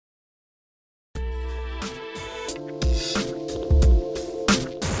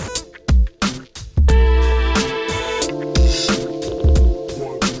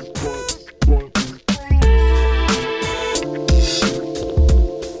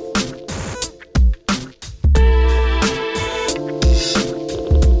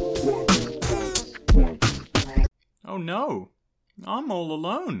no, I'm all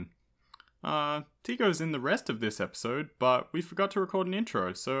alone. Tigo's in the rest of this episode, but we forgot to record an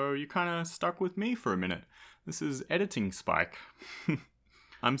intro, so you kind of stuck with me for a minute. This is Editing Spike.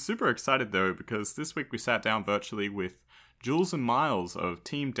 I'm super excited though, because this week we sat down virtually with Jules and Miles of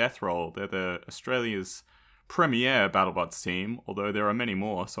Team Deathroll. They're the Australia's premier BattleBots team, although there are many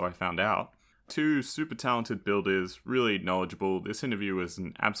more, so I found out. Two super talented builders, really knowledgeable. This interview was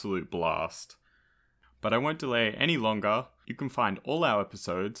an absolute blast. But I won't delay any longer. You can find all our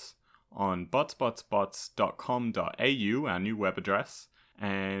episodes on botsbotsbots.com.au, our new web address,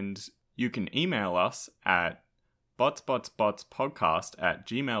 and you can email us at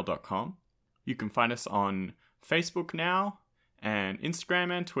botsbotsbotspodcast@gmail.com. You can find us on Facebook now, and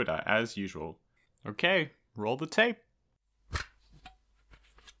Instagram and Twitter, as usual. Okay, roll the tape.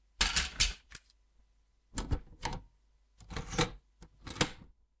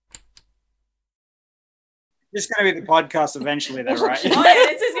 This is going to be the podcast eventually, though, right? Oh, yeah,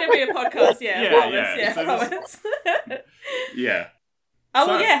 this is going to be a podcast, Yeah, promise, yeah. So promise. Yeah.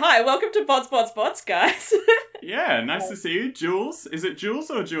 Hi, welcome to Bots, guys. Yeah, nice to see you. Jules, is it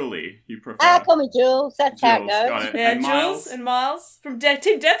Jules or Julie you prefer? Call me Jules, that's how it Jules, goes. got it. Yeah, And Jules and Miles from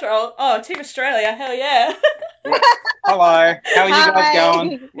Team Deathroll. Oh, Team Australia, hell yeah. Hello, how are you guys Hi.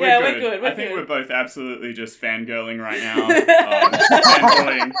 going? We're good. I think good. we're both absolutely just fangirling right now.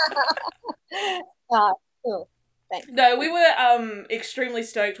 Fangirling. Oh, cool. Thanks. No, we were extremely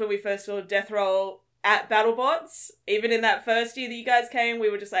stoked when we first saw Deathroll at BattleBots. Even in that first year that you guys came, we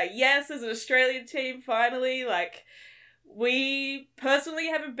were just like, yes, there's an Australian team, finally. Like, we personally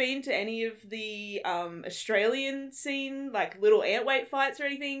haven't been to any of the Australian scene, like little antweight fights or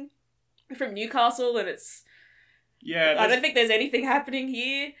anything from Newcastle, and I don't think there's anything happening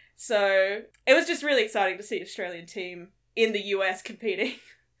here. So it was just really exciting to see an Australian team in the US competing.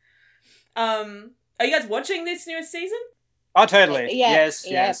 Are you guys watching this newest season? Oh, totally. Yeah,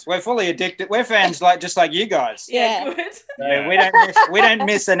 Yes. We're fully addicted. We're fans just like you guys. Yeah. Good. So we don't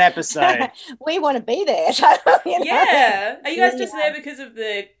miss an episode. We want to be there. So, Yeah. Are you guys just Yeah. there because of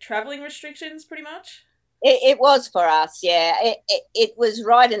the traveling restrictions, pretty much? It was for us, yeah. It was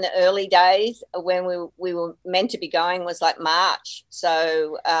right in the early days when we were meant to be going, was like March.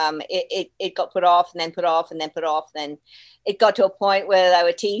 So it got put off and then put off and then put off. Then it got to a point where they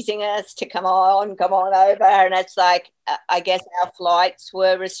were teasing us to come on over. And it's like, I guess our flights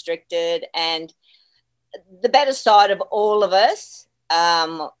were restricted. And the better side of all of us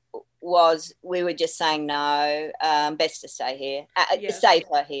was we were just saying no, best to stay here,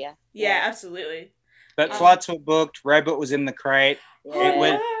 safer here. Yeah, absolutely. But flights were booked. Robot was in the crate. Yeah. It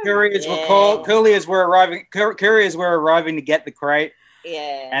was couriers were called. Couriers were arriving to get the crate.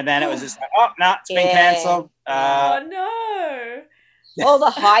 Yeah. And then it was just like, oh no, it's been cancelled. Oh no. All the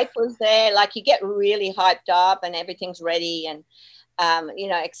hype was there. Like, you get really hyped up and everything's ready and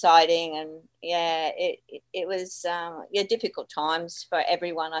exciting, and it was difficult times for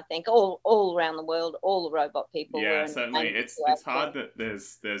everyone. I think all around the world, all the robot people. Yeah, certainly. It's hard that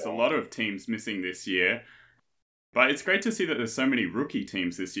there's a lot of teams missing this year, but it's great to see that there's so many rookie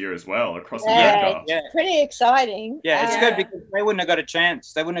teams this year as well across America. Yeah, pretty exciting. Yeah, it's good because they wouldn't have got a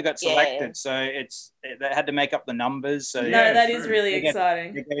chance. They wouldn't have got selected. Yeah. So they had to make up the numbers. So That true. is really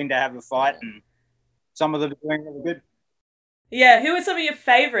exciting. They're getting to have a fight, and some of them are doing really good. Yeah, who are some of your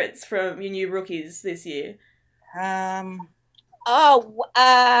favourites from your new rookies this year? Viper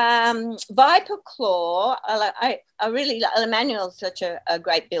Claw. I really like Emmanuel's such a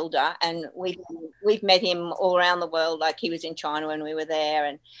great builder, and we've met him all around the world. Like, he was in China when we were there,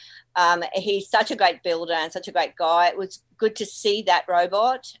 and he's such a great builder and such a great guy. It was good to see that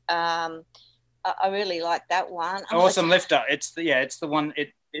robot. I really like that one. Awesome lifter. It's the one.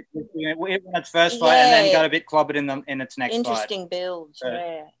 It won its first fight and then got a bit clobbered in its next Interesting fight. build. So,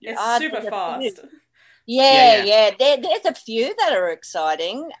 It's super fast. Yeah. There's a few that are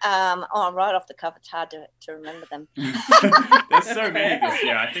exciting. Right off the cuff, it's hard to remember them. There's so many this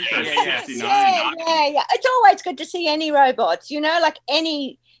year. I think there's 69. Yeah. It's always good to see any robots, like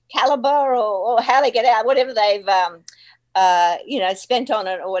any caliber or how they get out, whatever they've spent on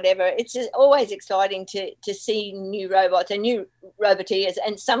it or whatever. It's just always exciting to see new robots and new roboteers,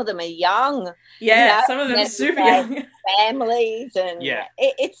 and some of them are young. Yeah, some of them are super young. Families, and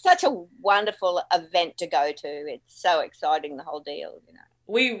it's such a wonderful event to go to. It's so exciting, the whole deal.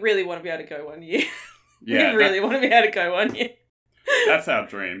 We really want to be able to go one year. Yeah, we really want to be able to go one year. That's our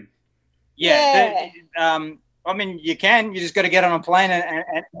dream. Yeah. I mean, you just got to get on a plane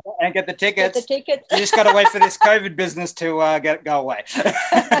and get the tickets. You just got to wait for this COVID business to go away.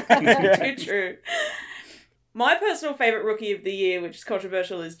 Too true. My personal favourite rookie of the year, which is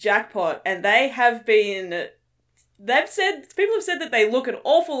controversial, is Jackpot, and they have been people have said that they look an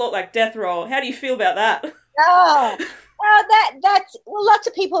awful lot like Death Roll. How do you feel about that? That's lots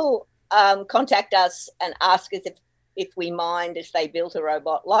of people contact us and ask us if we mind if they built a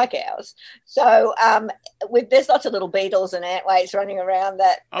robot like ours. So there's lots of little beetles and antweights running around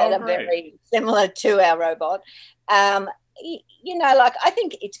that are very similar to our robot. Like I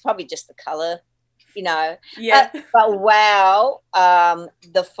think it's probably just the colour, Yeah. But wow,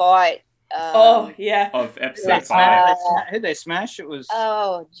 the fight. Of episode 5. Who'd they smash? It was.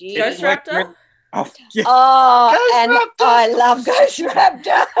 Oh, geez. Ghost Raptor? Oh, yeah. And Raptor. I love Ghost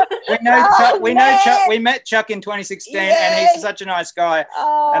Raptor. We met Chuck in 2016, and he's such a nice guy.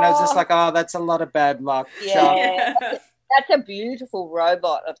 And I was just like, that's a lot of bad luck, Chuck. Yeah. That's a beautiful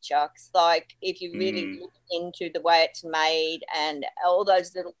robot of Chuck's. Like, if you really look into the way it's made and all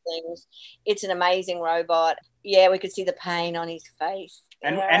those little things, it's an amazing robot. Yeah, we could see the pain on his face.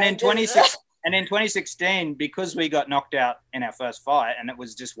 And in 2016, because we got knocked out in our first fight, and it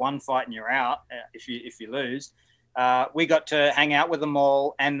was just one fight and you're out if you lose, we got to hang out with them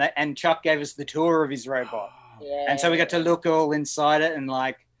all, and Chuck gave us the tour of his robot. Yeah. And so we got to look all inside it, and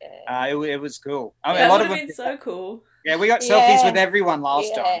it was cool. I mean, That a lot would of have them, been so cool. Yeah, we got selfies with everyone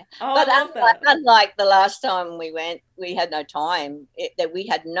last time. Oh, But I love that. unlike the last time we went, we had no time. We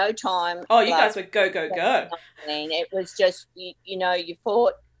had no time. Oh, you guys were go, go, go. I mean, it was just, you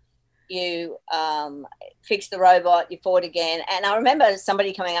fought, you fixed the robot, you fought again. And I remember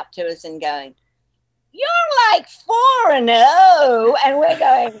somebody coming up to us and going, "You're like 4-0." And we're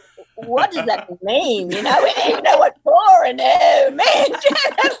going, what does that mean? We didn't even know what 4-0 meant.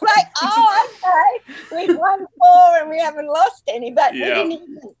 It's like, okay, we've won 4 and we haven't lost any, but we didn't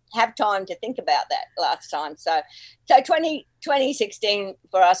even have time to think about that last time. So 2016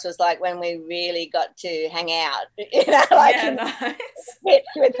 for us was like when we really got to hang out, Nice.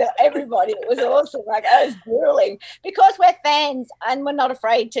 with everybody. It was awesome. Like, it was grueling because we're fans and we're not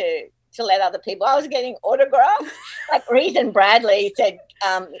afraid to let other people. I was getting autographs. Like Reason Bradley said,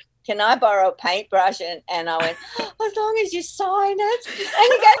 "Can I borrow a paintbrush?" And I went, "As long as you sign it." And he goes,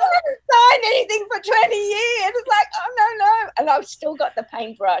 "I haven't signed anything for 20 years." It's like, "Oh, no." And I've still got the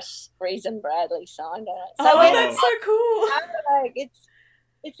paintbrush Reason Bradley signed on it. So that's so cool. like,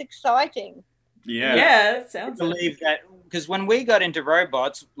 it's exciting. Yeah. Yeah, it sounds I believe that because when we got into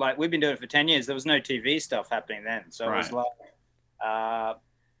robots, like we've been doing it for 10 years, there was no TV stuff happening then. So it was like,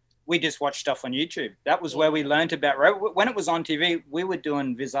 we just watched stuff on YouTube. That was where we learned about when it was on TV. We were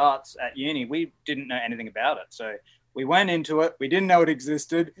doing Viz Arts at uni. We didn't know anything about it, so we went into it. We didn't know it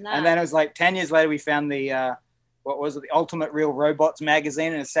existed, and then it was like 10 years later we found the the Ultimate Real Robots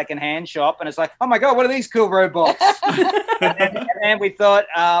magazine in a secondhand shop, and it's like, oh my god, what are these cool robots? and we thought.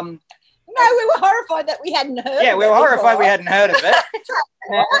 No, we were horrified that we hadn't heard. Yeah, we were horrified we hadn't heard of it.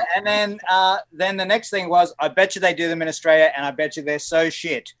 and then the next thing was, I bet you they do them in Australia, and I bet you they're so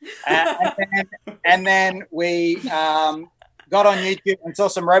shit. And then we got on YouTube and saw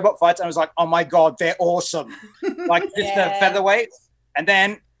some robot fights, and I was like, oh my god, they're awesome! Like just the featherweights. And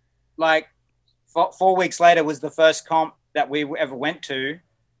then, like 4 weeks later, was the first comp that we ever went to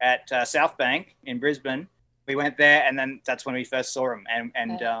at South Bank in Brisbane. We went there, and then that's when we first saw them.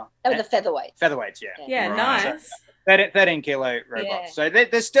 And that was a featherweight. Featherweights, Yeah, Right. nice. 13 kilo robots. So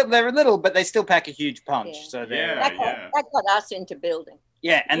they're little, but they still pack a huge punch. Yeah. So that got us into building.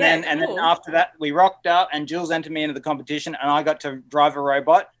 Yeah, and then after that we rocked up, and Jules entered me into the competition, and I got to drive a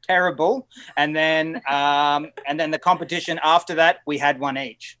robot. Terrible. And then the competition after that, we had one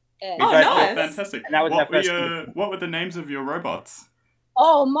each. Yeah. Nice. Fantastic. And that was what were the names of your robots?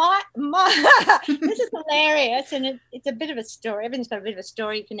 Oh, my, this is hilarious, and it's a bit of a story. Everyone's got a bit of a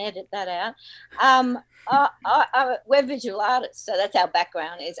story. You can edit that out. We're visual artists, so that's our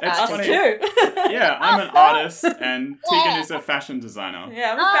background is It's art. funny. Too. Yeah, I'm an artist, and Tegan is a fashion designer.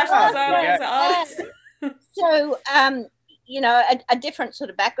 Yeah, I'm a fashion designer. I'm an artist. So, a different sort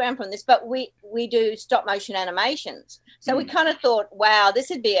of background from this, but we do stop motion animations. So we kind of thought, wow, this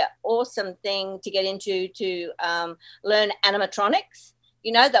would be an awesome thing to get into to learn animatronics,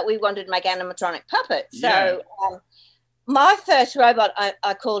 that we wanted to make animatronic puppets. Yeah. So my first robot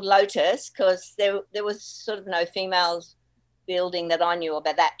I called Lotus because there was sort of no females building that I knew of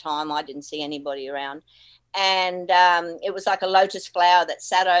at that time. I didn't see anybody around. And it was like a lotus flower that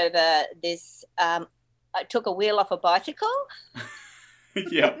sat over this I took a wheel off a bicycle.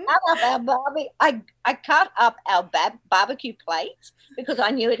 Yeah. I cut up our barbecue plate because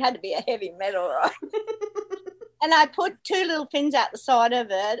I knew it had to be a heavy metal, right? And I put 2 little pins out the side of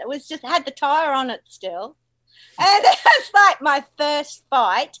it. It was just had the tire on it still. And it's like my first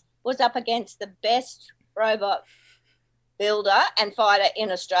fight was up against the best robot builder and fighter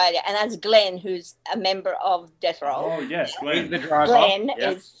in Australia, and that's Glenn, who's a member of Death Roll. Oh yes, He's Glenn. the driver. Glenn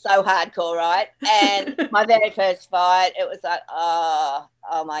Yeah. is so hardcore, right? And my very first fight, it was like, oh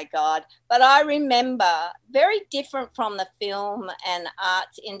my God. But I remember, very different from the film and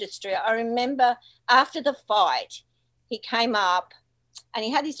arts industry, I remember after the fight, he came up and he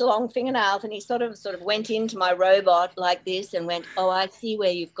had these long fingernails and he sort of went into my robot like this and went, oh, I see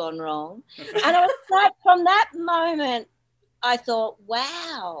where you've gone wrong. And I was like, from that moment, I thought,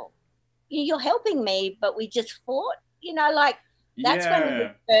 wow, you're helping me, but we just fought, like that's when we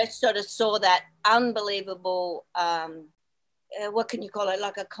first sort of saw that unbelievable, what can you call it,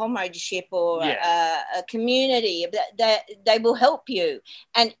 like a comradeship or a community that they will help you.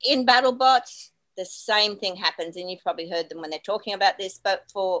 And in BattleBots, the same thing happens, and you've probably heard them when they're talking about this, but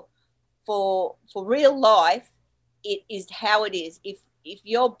for real life, it is how it is. If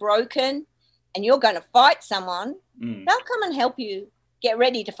you're broken and you're going to fight someone, they'll come and help you get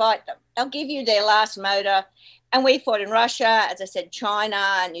ready to fight them. They'll give you their last motor. And we fought in Russia, as I said,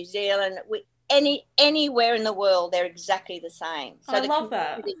 China, New Zealand, anywhere in the world, they're exactly the same. So I love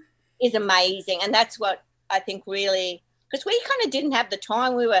that. Is amazing. And that's what I think really, because we kind of didn't have the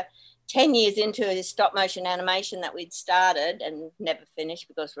time. We were 10 years into this stop motion animation that we'd started and never finished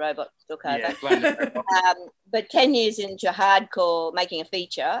because robots took over. But 10 years into hardcore making a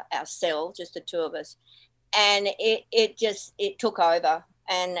feature ourselves, just the two of us. And it took over.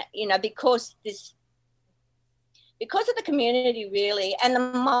 And, because of the community really, and the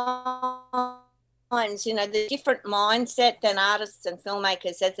minds, the different mindset than artists and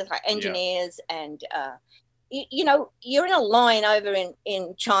filmmakers, that's like engineers and, you're in a line over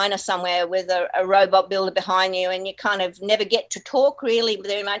in China somewhere with a robot builder behind you and you kind of never get to talk really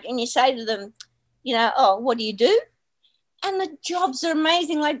very much. And you say to them, oh, what do you do? And the jobs are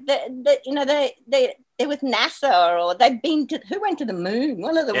amazing. Like, they're with NASA or they've been to, who went to the moon?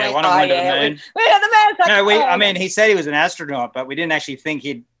 One of them went, one of them went to the moon. We went to the moon. Like, I mean, he said he was an astronaut, but we didn't actually think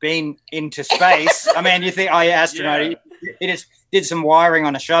he'd been into space. I mean, you think, oh, yeah, astronaut. Yeah. He just did some wiring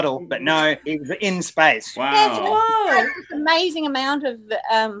on a shuttle, but no, he was in space. Wow. There's an amazing amount of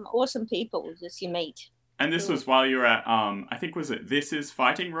awesome people just you meet. And this was while you were at, I think, was it This Is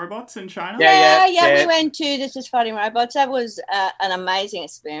Fighting Robots in China? Yeah. We went to This Is Fighting Robots. That was an amazing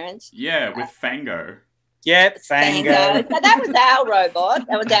experience. Yeah, with Fango. Yep, Fango. So that was our robot.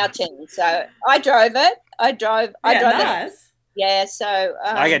 That was our team. So I drove it. I drove nice. it. Yeah, so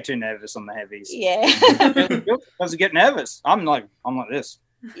I get too nervous on the heavies. Yeah. Does it get nervous? I'm like this.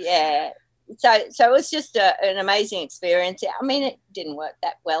 Yeah. So it was just an amazing experience. I mean, it didn't work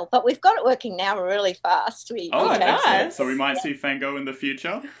that well, but we've got it working now really fast. Nice. So we might see Fango in the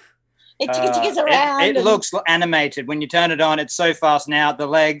future? It jiggers around. It looks animated. When you turn it on, it's so fast now. The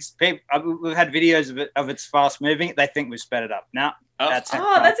legs, we've had videos of its fast moving. They think we've sped it up. No, that's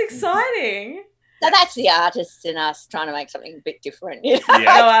exciting. So that's the artists in us trying to make something a bit different. Yeah. Oh,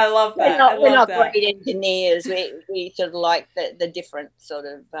 I love that. We're not great engineers. We sort of like the different sort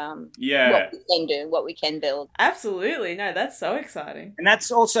of what we can do, what we can build. Absolutely. No, that's so exciting. And that's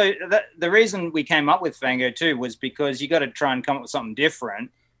also the reason we came up with Fango too was because you got to try and come up with something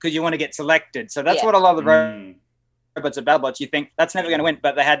different because you want to get selected. So that's what a lot of the robots are BattleBots. You think that's never going to win,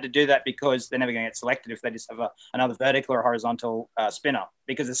 but they had to do that because they're never going to get selected if they just have another vertical or horizontal spinner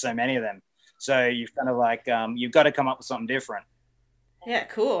because there's so many of them. So you've kind of like, you've got to come up with something different. Yeah,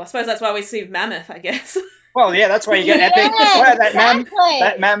 cool. I suppose that's why we see Mammoth, I guess. Well, yeah, that's why you get epic.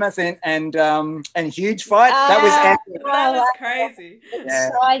 That Mammoth and huge fight. That was epic. That was crazy.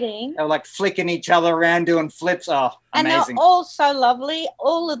 Exciting. They were like flicking each other around doing flips. Oh, amazing. And they're all so lovely.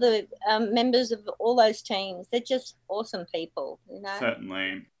 All of the members of all those teams, they're just awesome people.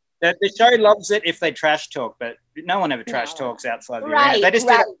 Certainly. The show loves it if they trash talk, but no one ever trash talks outside the arena. They just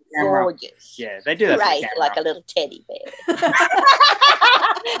do that for the camera. Gorgeous. Yeah, they do that for the camera. Like a little teddy bear.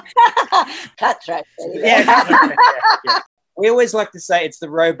 Cutthroat teddy bear. Yeah. We always like to say it's the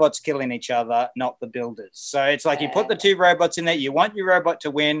robots killing each other, not the builders. So it's like you put the two robots in there, you want your robot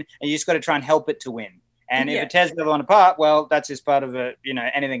to win, and you just got to try and help it to win. And if it tears the other one apart, well, that's just part of it.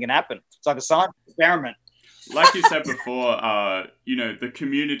 Anything can happen. It's like a science experiment. Like you said before, the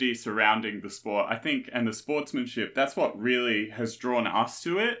community surrounding the sport, I think, and the sportsmanship, that's what really has drawn us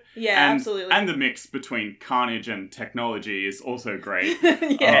to it. Yeah, absolutely. And the mix between carnage and technology is also great.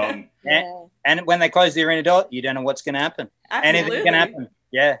 And when they close the arena door, you don't know what's going to happen. Absolutely. Anything can happen.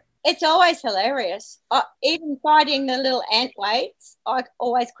 Yeah. It's always hilarious. Even fighting the little ant weights, I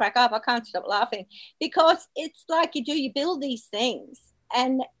always crack up. I can't stop laughing because it's like you build these things.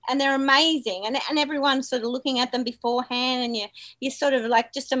 and they're amazing, and everyone's sort of looking at them beforehand, and you're sort of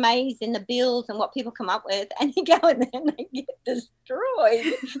like just amazed in the builds and what people come up with, and you go in there and they get destroyed.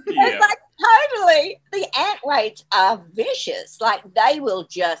 It's like totally, the ant weights are vicious, like they will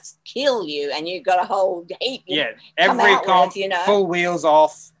just kill you, and you've got a whole heap. Every comp, full wheels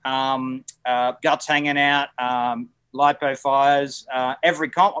off, guts hanging out, lipo fires, every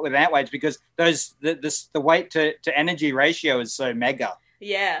comp with ant weights, because the weight to energy ratio is so mega.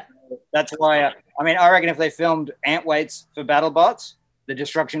 Yeah. That's why, I reckon if they filmed ant weights for BattleBots, the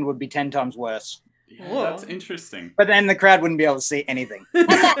destruction would be 10 times worse. Yeah, that's interesting. But then the crowd wouldn't be able to see anything. And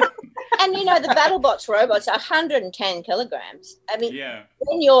the BattleBots robots are 110 kilograms. I mean,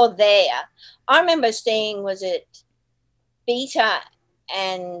 when you're there, I remember seeing, was it Beta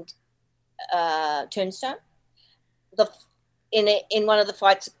and Tombstone? In one of the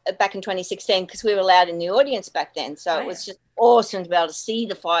fights back in 2016, because we were allowed in the audience back then, so it was just awesome to be able to see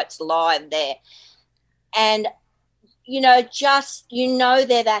the fights live there. And they're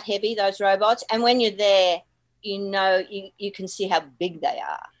that heavy, those robots, and when you're there, you can see how big they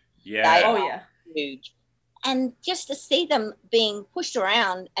are. They are huge. And just to see them being pushed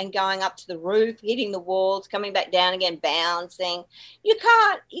around and going up to the roof, hitting the walls, coming back down again, bouncing, you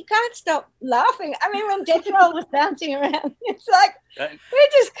can't stop laughing. I mean, when Death Roll was bouncing around, it's like we're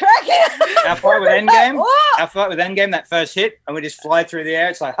just cracking. Our fight with Endgame, that first hit, and we just fly through the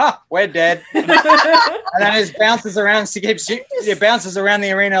air. It's like, we're dead. And then it just bounces around. It bounces around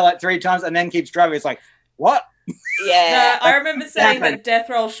the arena like 3 times, and then keeps driving. It's like, what? Yeah, I remember saying that Death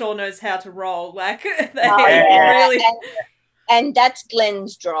Roll sure knows how to roll. Like, really, and that's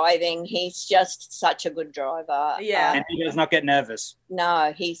Glenn's driving. He's just such a good driver. Yeah, and he does not get nervous.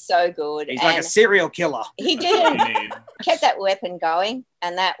 No, he's so good. He's like a serial killer. He did kept that weapon going,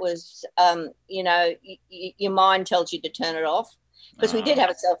 and that was, your mind tells you to turn it off. Because we did have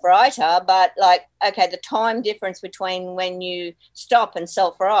a self-righter, but the time difference between when you stop and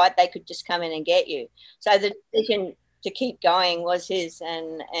self-right, they could just come in and get you. So the decision to keep going was his,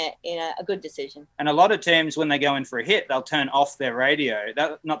 and a good decision. And a lot of teams, when they go in for a hit, they'll turn off their radio.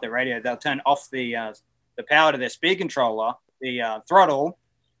 Not their radio. They'll turn off the power to their speed controller, the throttle,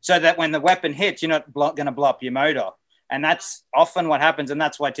 so that when the weapon hits, you're not going to blow up your motor. And that's often what happens, and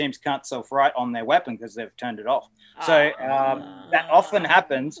that's why teams can't self-right on their weapon, because they've turned it off. So that often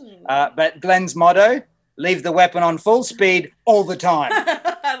happens. But Glenn's motto, leave the weapon on full speed all the time.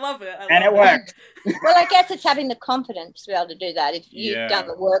 I love it. It worked. Well, I guess it's having the confidence to be able to do that. If you've done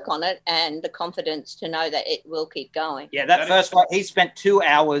the work on it, and the confidence to know that it will keep going. Yeah, that first fight, he spent 2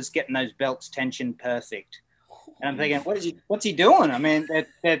 hours getting those belts tension perfect. And I'm thinking, what's he doing? I mean,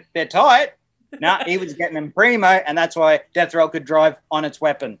 they're tight. No, he was getting them primo, and that's why Death Roll could drive on its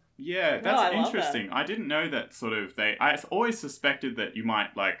weapon. Yeah, that's interesting. I didn't know that I always suspected that you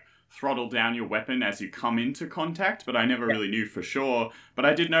might, throttle down your weapon as you come into contact, but I never really knew for sure. But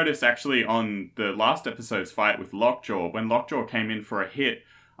I did notice, actually, on the last episode's fight with Lockjaw, when Lockjaw came in for a hit,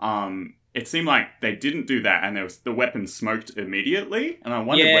 it seemed like they didn't do that, and the weapon smoked immediately, and I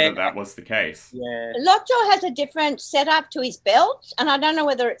wondered whether that was the case. Yeah. Lockjaw has a different setup to his belt, and I don't know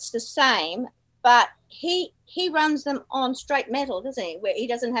whether it's the same, but he runs them on straight metal, doesn't he? Where he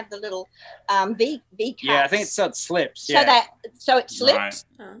doesn't have the little V cuts. Yeah, I think it's so it slips. So it slips.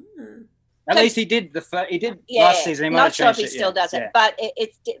 Right. At least he did last season. He might not sure if he it, still does it, but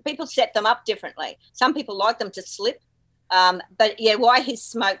it's people set them up differently. Some people like them to slip. But why his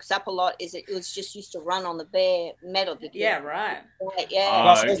smokes up a lot is it was just used to run on the bare metal. Right.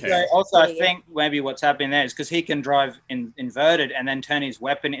 Yeah. Also, I think maybe what's happening there is because he can drive inverted and then turn his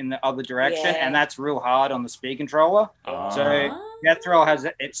weapon in the other direction, and that's real hard on the speed controller. So Death Roll has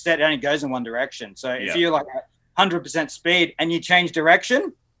it set, it only goes in one direction. So if you're 100% speed and you change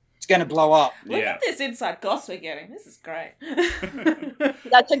direction, it's going to blow up. Look at this inside goss we're getting. This is great.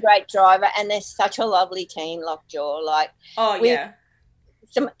 Such a great driver, and they're such a lovely team, Lockjaw.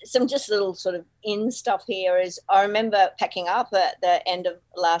 Some just little sort of in stuff here is I remember packing up at the end of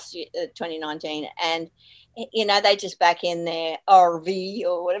last year, 2019, and they just back in their RV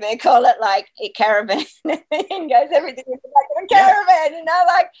or whatever they call it, like a caravan, and goes everything in the back of a caravan.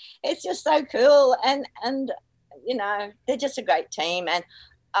 It's just so cool, and they're just a great team, and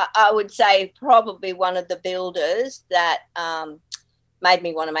I would say probably one of the builders that made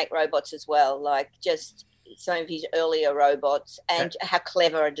me want to make robots as well, just some of his earlier robots and how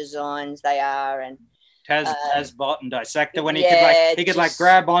clever designs they are. And Tazbot and Dissector, when he could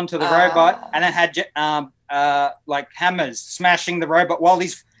grab onto the robot and it had hammers smashing the robot while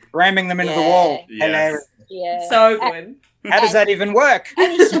he's ramming them into the wall. Yes. Yeah. So good. How does that even work?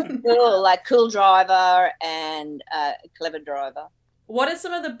 And he's so cool, cool driver and clever driver. What are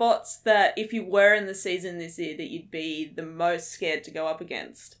some of the bots that, if you were in the season this year, that you'd be the most scared to go up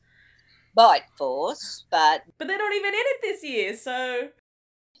against? Bite Force, but they're not even in it this year, so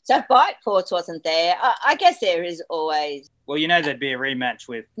if Bite Force wasn't there, I guess there is always. Well, you know there'd be a rematch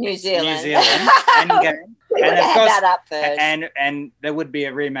with New Zealand. Endgame. We would have that up first. And there would be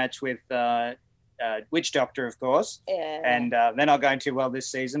a rematch with Witch Doctor, of course. Yeah. And they're not going too well this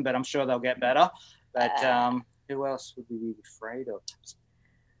season, but I'm sure they'll get better. But who else would we be afraid of?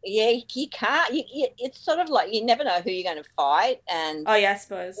 Yeah, you can't. It's sort of like you never know who you're going to fight, and oh yeah, I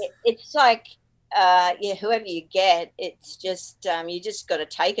suppose it's like whoever you get, it's just you just got to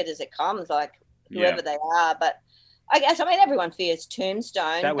take it as it comes, like whoever they are. But I guess everyone fears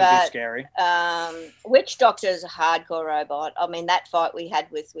Tombstone. That would be scary. Witch Doctor is a hardcore robot. I mean, that fight we had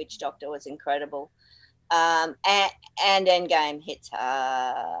with Witch Doctor was incredible. And Endgame hits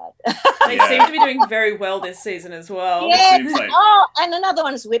hard. They seem to be doing very well this season as well. Yeah. Oh, and another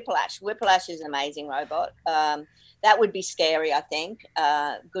one is Whiplash. Whiplash is an amazing robot. That would be scary, I think.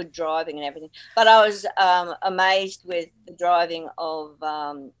 Good driving and everything. But I was amazed with the driving of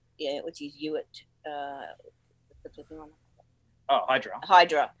what's his Hewitt?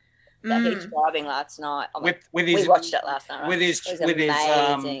 Hydra. That he's driving last night. We watched it last night. Right?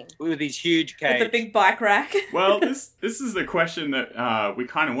 With his huge cage, with the big bike rack. Well, this is the question that we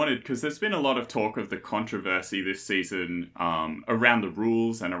kind of wanted, because there's been a lot of talk of the controversy this season around the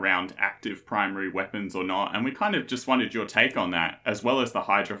rules and around active primary weapons or not, and we kind of just wanted your take on that, as well as the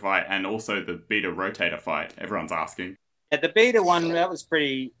Hydra fight and also the Beta Rotator fight. Everyone's asking. Yeah, the Beta one, that was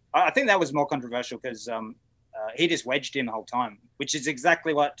pretty. I think that was more controversial because he just wedged him the whole time, which is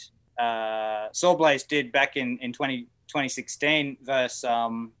exactly what Sawblaze did back in 2016 versus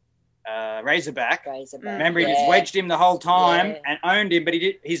Razorback. Remember, he just wedged him the whole time and owned him, but he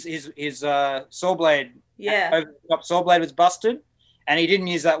did his Sawblade. Yeah, Sawblade was busted, and he didn't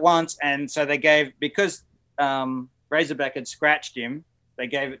use that once, and so they gave, because Razorback had scratched him, they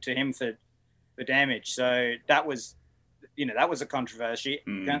gave it to him for damage. So that was a controversy.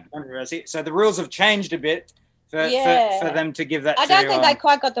 So the rules have changed a bit. For them to give that I don't think they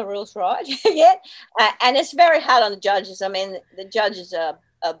quite got the rules right yet. And it's very hard on the judges. I mean, the judges are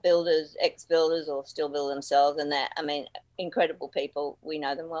builders, ex-builders, or still build themselves. And that, incredible people. We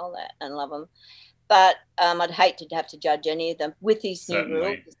know them well and love them. But I'd hate to have to judge any of them with these new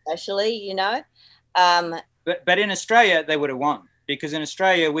rules, especially, But in Australia, they would have won. Because in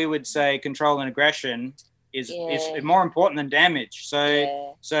Australia, we would say control and aggression is more important than damage. So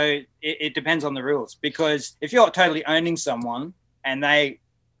it depends on the rules, because if you're totally owning someone and they,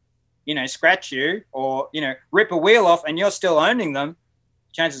 scratch you or, rip a wheel off and you're still owning them,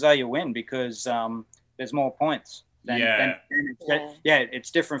 chances are you win, because there's more points than damage.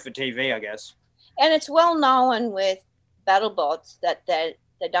 It's different for TV, I guess. And it's well known with BattleBots that they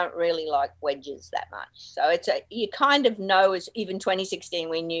don't really like wedges that much. So you kind of know, as even 2016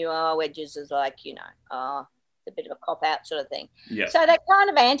 we knew wedges is like, a bit of a cop-out sort of thing. Yeah. So they're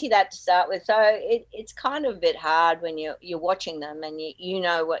kind of anti that to start with. So it's kind of a bit hard when you're watching them and you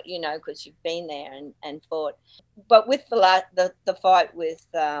know what you know because you've been there and fought. But with the fight with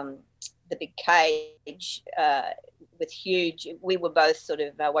the big cage with Huge, we were both sort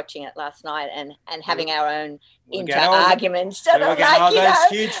of watching it last night and having our own inter-arguments. Those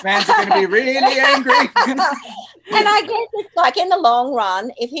Huge fans are going to be really angry. And I guess it's like, in the long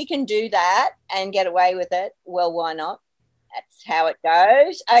run, if he can do that and get away with it, well, why not? That's how it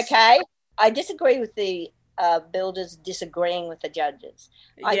goes. Okay. I disagree with the builders disagreeing with the judges.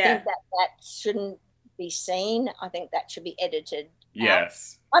 I think that shouldn't be seen. I think that should be edited.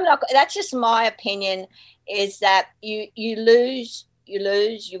 Yes. That's just my opinion, is that you lose, you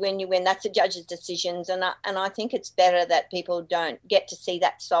win, you win. That's the judge's decisions. And I think it's better that people don't get to see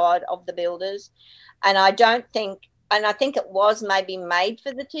that side of the builders. And I think it was maybe made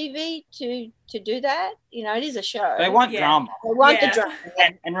for the TV to do that. It is a show. They want drama. They want the drama.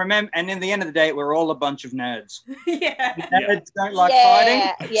 And remember, and in the end of the day, we're all a bunch of nerds. Nerds don't like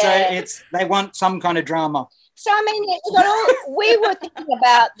fighting. Yeah. So they want some kind of drama. So we were thinking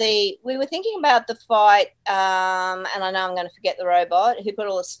about the fight, and I know I'm going to forget the robot who put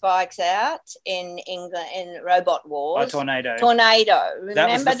all the spikes out in England in Robot Wars. Tornado.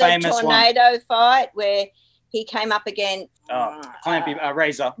 Remember the Tornado fight where he came up against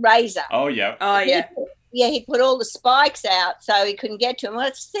Razor. Oh yeah. Oh yeah. He put all the spikes out so he couldn't get to him. Well,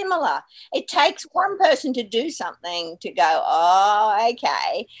 it's similar. It takes one person to do something to go, oh,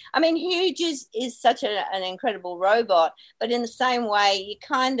 okay. Huge is such an incredible robot, but in the same way, you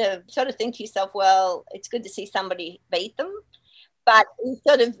kind of sort of think to yourself, well, it's good to see somebody beat them. But you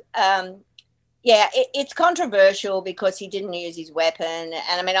sort of Yeah, it's controversial because he didn't use his weapon,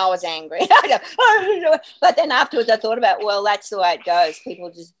 and I mean, I was angry. But then afterwards, I thought about, well, that's the way it goes. People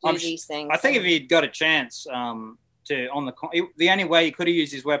just do these things. I think if he'd got a chance the only way he could have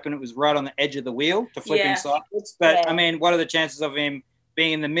used his weapon, it was right on the edge of the wheel to flip inside. But I mean, what are the chances of him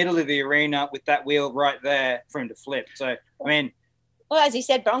being in the middle of the arena with that wheel right there for him to flip? So I mean. Well, as he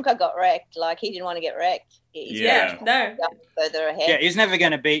said, Bronco got wrecked. Like, he didn't want to get wrecked. No. Further ahead. Yeah, he's never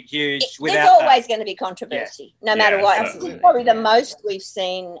going to beat Hughes without There's always going to be controversy, no matter what. Certainly. It's probably the most we've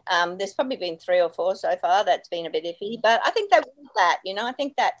seen. There's probably been 3 or 4 so far that's been a bit iffy. But I think they want that, I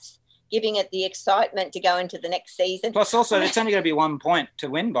think that's giving it the excitement to go into the next season. Plus, also, it's only going to be 1 point to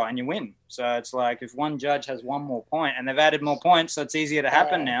win by, and you win. So it's like if one judge has 1 more point, and they've added more points, so it's easier to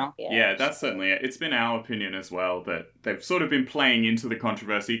happen now. Yeah, that's certainly it. It's been our opinion as well that they've sort of been playing into the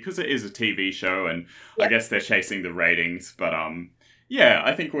controversy because it is a TV show, and I guess they're chasing the ratings. But yeah,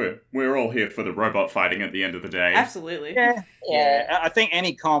 I think we're all here for the robot fighting at the end of the day. Absolutely. Yeah. I think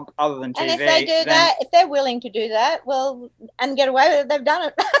any comp other than TV. And if they do that, if they're willing to do that, well, and get away with it, they've done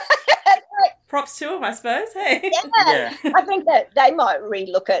it. Props to them, I suppose. Hey. Yeah. I think that they might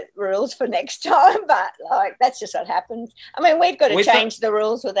relook at rules for next time, but that's just what happens. I mean, we've got to change the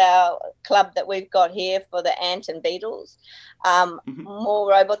rules with our club that we've got here for the ants and beetles. More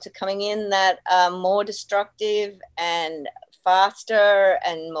robots are coming in that are more destructive and faster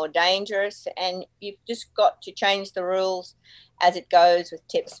and more dangerous, and you've just got to change the rules as it goes with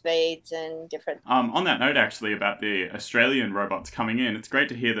tip speeds and different. On that note, actually, about the Australian robots coming in, it's great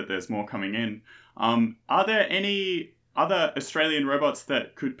to hear that there's more coming in. Are there any other Australian robots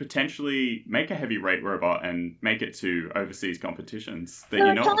that could potentially make a heavyweight robot and make it to overseas competitions that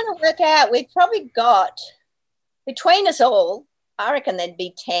We're trying to work out. We've probably got, between us all, I reckon there'd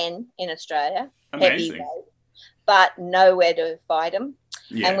be 10 in Australia. Amazing. Heavyweight, but nowhere to fight them.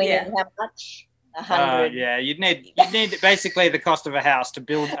 Yeah. And we need how much? 100. You'd need basically the cost of a house to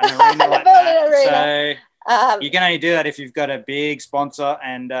build an arena like that. So you can only do that if you've got a big sponsor,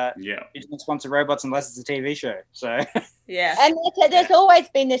 and you can sponsor robots unless it's a TV show. So and there's always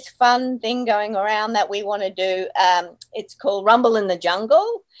been this fun thing going around that we want to do. It's called Rumble in the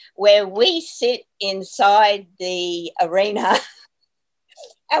Jungle, where we sit inside the arena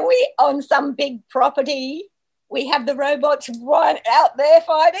and we on some big property. We have the robots right out there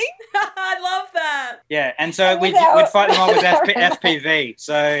fighting. I love that. Yeah, and so we'd fight them all with FPV.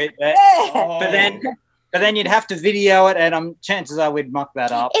 So, but then you'd have to video it, and chances are we'd muck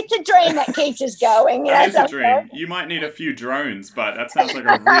that up. It's a dream that keeps us going. That is a dream. You might need a few drones, but that sounds like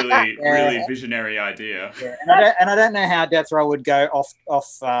a really, really visionary idea. Yeah, and I don't know how Death Row would go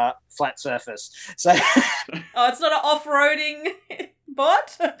off flat surface. So, it's not an off-roading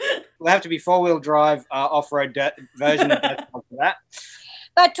bot. We'll have to be 4-wheel drive off-road version of Death Row for that.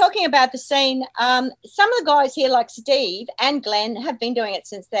 But talking about the scene, some of the guys here, like Steve and Glenn, have been doing it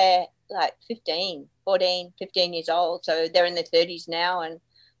since they're like 15 years old. So they're in their 30s now. And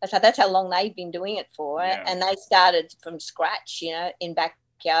so that's how long they've been doing it for. Yeah. And they started from scratch, in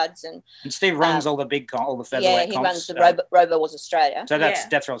backyards. And Steve runs all the featherweight comps. Yeah, he runs the Robo Wars Australia. So that's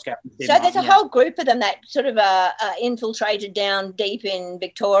Death Row's captain. So there's a whole group of them that sort of infiltrated down deep in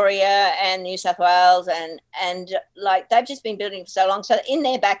Victoria and New South Wales, and like they've just been building for so long. So in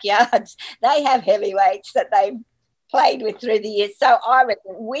their backyards, they have heavyweights that they've played with through the years. So I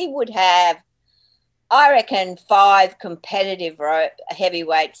reckon we would have, 5 competitive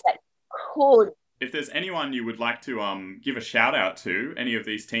heavyweights that could. If there's anyone you would like to give a shout out to, any of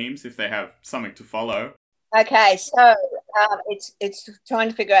these teams, if they have something to follow. Okay, so it's trying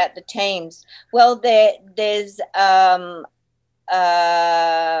to figure out the teams. Well, there's how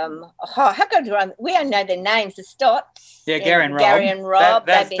could we don't know their names. The Stott. Yeah, Gary and Rob. Gary and Rob.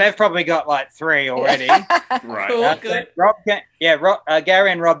 They've probably got like 3 already. Right. Cool, good.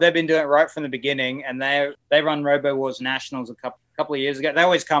 Gary and Rob, they've been doing it right from the beginning, and they run Robo Wars Nationals a couple of years ago. They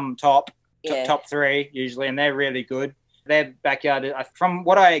always come top 3 usually, and they're really good. Their backyard, from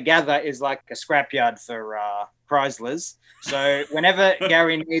what I gather, is like a scrapyard for Chryslers. So whenever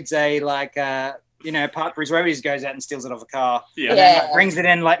Gary needs a part for his road, he just goes out and steals it off a car. Yeah. And then brings it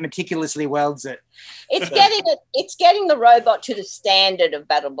in, meticulously welds it. It's getting the robot to the standard of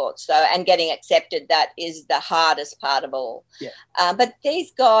BattleBots, though, and getting accepted. That is the hardest part of all. Yeah. But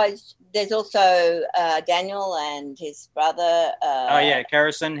these guys, there's also Daniel and his brother.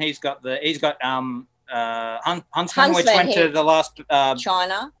 Kerrison. He's got Huntsman, which went to the last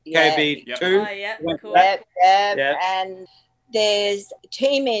China. Kobe 2. Oh, yeah, cool. Yep. And there's a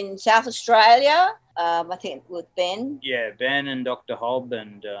team in South Australia, I think with Ben. Yeah, Ben and Dr. Hobb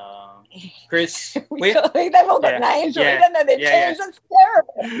and Chris. They've all got names, but we don't know their teams. That's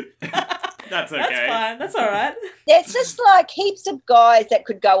terrible. That's okay. That's fine. That's all right. There's just like heaps of guys that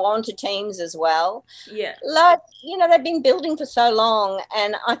could go on to teams as well. Yeah. Like, they've been building for so long.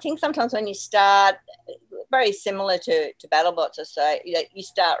 And I think sometimes when you start, very similar to BattleBots, I say, you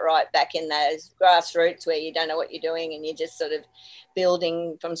start right back in those grassroots where you don't know what you're doing and you're just sort of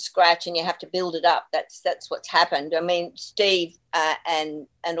building from scratch and you have to build it up. That's what's happened. I mean, Steve and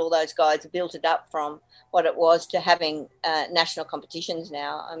all those guys built it up from what it was to having national competitions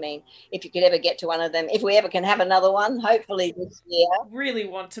now. I mean, if you could ever get to one of them, if we ever can have another one, hopefully this year. Really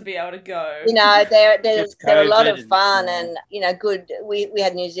want to be able to go. They're a lot of fun and, good. We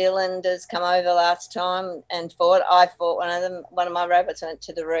had New Zealanders come over last time and fought. I fought one of them. One of my robots went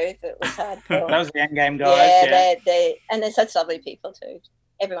to the roof. It was hardcore. That was the end game guys. Yeah. They're such lovely people too.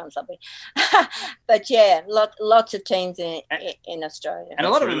 Everyone's lovely. But yeah, lots of teams in Australia. And a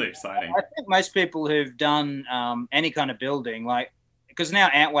lot of really exciting. I think most people who've done any kind of building, like, because now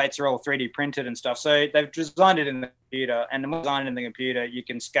ant weights are all 3D printed and stuff, so they've designed it in the computer, and the more design in the computer, you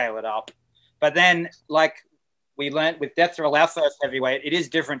can scale it up. But then, like we learnt with Death Roll, our first heavyweight, it is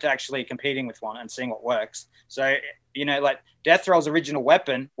different to actually competing with one and seeing what works. So, like Death Roll's original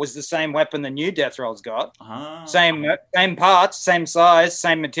weapon was the same weapon the new Death Roll's got. Same parts, same size,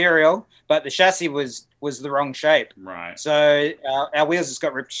 same material, but the chassis was the wrong shape. Right. So our wheels just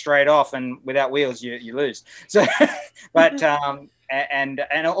got ripped straight off, and without wheels, you lose. So, but and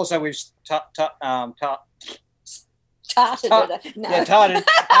also we've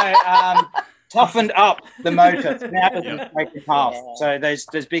toughened up the motor. Now it's breaking half. Yeah. So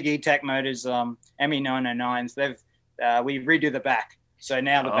there's big E-Tech motors, ME909s. We redo the back. So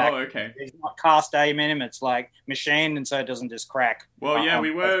now the back is not cast aluminum, it's like machined, and so it doesn't just crack. Well, yeah, we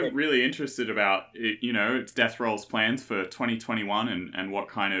were really interested about, it's Death Roll's plans for 2021 and what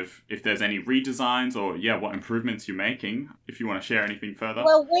kind of, if there's any redesigns or, what improvements you're making, if you want to share anything further.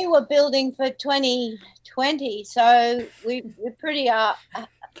 Well, we were building for 2020, so we're pretty well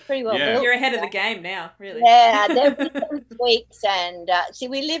built. You're ahead of the game now, really. Yeah, there'll be some tweaks, and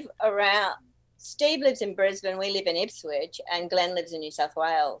we live around. Steve lives in Brisbane, we live in Ipswich, and Glenn lives in New South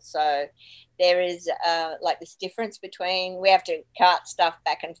Wales. So there is this difference between, we have to cart stuff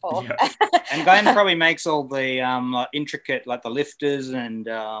back and forth. Yep. And Glenn probably makes all the intricate, like the lifters, and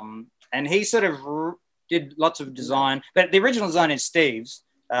he sort of did lots of design. But the original design is Steve's,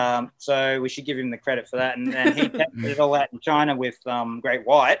 so we should give him the credit for that. And he tested all that in China with Great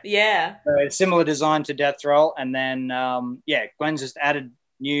White. Yeah. So similar design to Death Roll. And then, Glenn's just added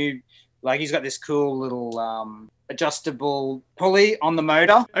new... Like, he's got this cool little adjustable pulley on the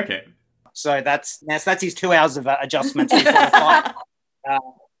motor. Okay. So that's his 2 hours of adjustments. And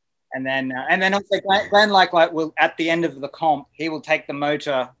then also Glenn will, at the end of the comp, he will take the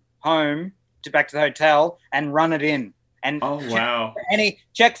motor home back to the hotel and run it in. And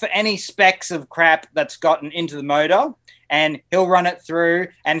check for any specks of crap that's gotten into the motor, and he'll run it through.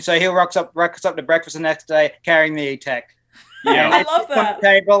 And so he'll rocks up to breakfast the next day carrying the E-Tech. Yeah, I love that. On the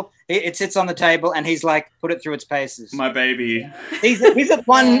table, it sits on the table, and he's like, "Put it through its paces." My baby. He's at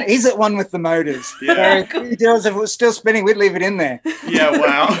one. He's at one with the motors. Yeah. So if it was still spinning, we'd leave it in there. Yeah.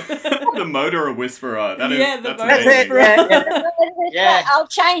 Wow. The motor whisperer. That's motor amazing. Yeah. I'll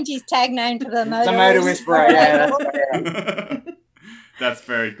change his tag name to the motor. The motor whisperer. Yeah. That's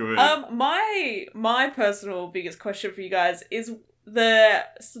very good. My personal biggest question for you guys is the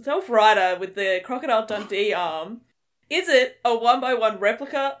Stealth Rider with the Crocodile Dundee arm. Is it a 1x1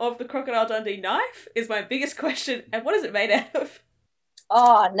 replica of the Crocodile Dundee knife? Is my biggest question. And what is it made out of?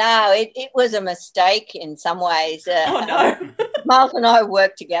 Oh, no, it was a mistake in some ways. Oh, no. Miles and I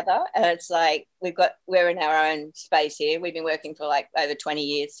work together, and it's like we're in our own space here. We've been working for like over 20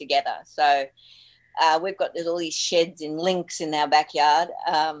 years together. So we've got all these sheds and links in our backyard.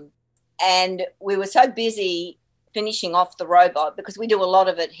 And we were so busy finishing off the robot, because we do a lot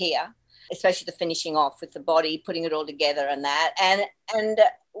of it here, especially the finishing off with the body, putting it all together and that. And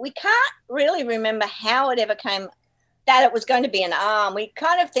we can't really remember how it ever came that it was going to be an arm. We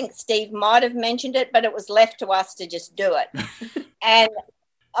kind of think Steve might have mentioned it, but it was left to us to just do it. And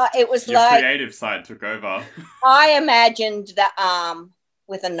it was Your like... creative side took over. I imagined the arm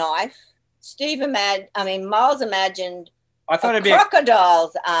with a knife. Miles imagined I thought it'd be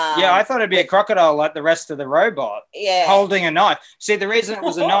crocodile's arm. Yeah, I thought it'd be a crocodile like the rest of the robot, holding a knife. See, the reason it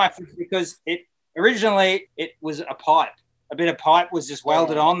was a knife was because originally it was a pipe. A bit of pipe was just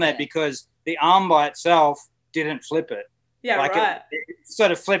welded on there because the arm by itself didn't flip it. Yeah, like right. It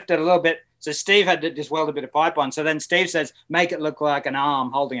sort of flipped it a little bit So Steve had to just weld a bit of pipe on. So then Steve says, make it look like an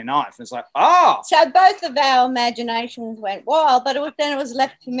arm holding a knife. And it's like, oh. So both of our imaginations went wild, but then it was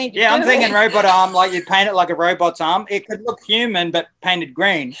left for me to do I'm thinking it. robot arm, like you paint it like a robot's arm. It could look human, but painted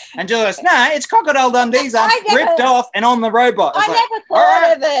green. And Jill goes, nah, it's Crocodile Dundee's arm, ripped off and on the robot. It's I like, never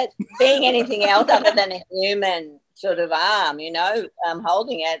thought of it being anything else other than a human sort of arm,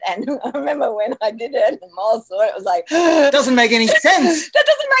 holding it. And I remember when I did it and Miles saw it, it was like, it doesn't make any sense. That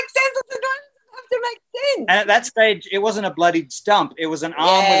doesn't make sense. It doesn't have to make sense. And at that stage, it wasn't a bloodied stump. It was an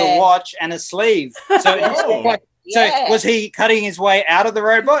arm with a watch and a sleeve. So, was he cutting his way out of the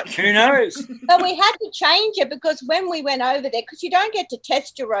robot? Who knows? But we had to change it because when we went over there, because you don't get to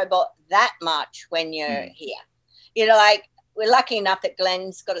test your robot that much when you're here. We're lucky enough that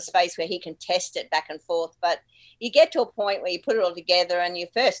Glenn's got a space where he can test it back and forth, but you get to a point where you put it all together and your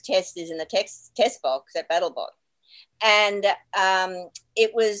first test is in the test box at BattleBot. And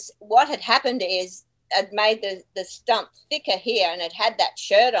it was, what had happened is I'd made the stump thicker here and it had that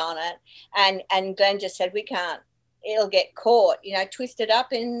shirt on it. And Glenn just said, we can't, it'll get caught, twisted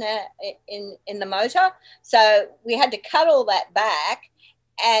up in the motor. So we had to cut all that back.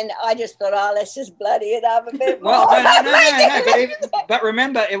 And I just thought, let's just bloody it up a bit more. Well, no. But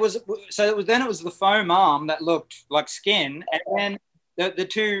remember, it was the foam arm that looked like skin, and then the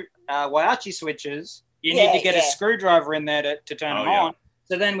two Waiachi switches. You need to get a screwdriver in there to turn them on.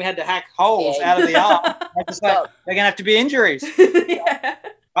 So then we had to hack holes out of the arm. They're going to have to be injuries.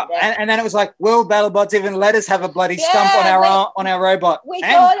 And then it was like, will BattleBots even let us have a bloody stump on our robot?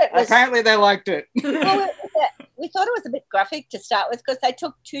 Apparently they liked it. We thought it was a bit graphic to start with because they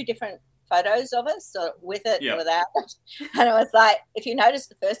took two different photos of us, so with it and without it. And it was like, if you notice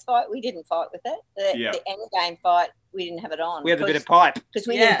the first fight, we didn't fight with it. The end game fight, we didn't have it on. We had a bit of pipe. Because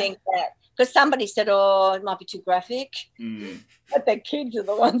we didn't think that. Because somebody said, it might be too graphic. But the kids are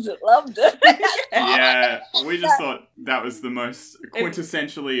the ones that loved it. Yeah, we just thought that was the most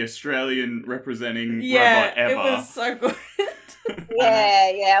quintessentially Australian representing robot ever. It was so good.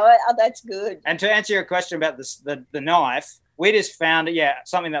 Well, that's good. And to answer your question about the knife, we just found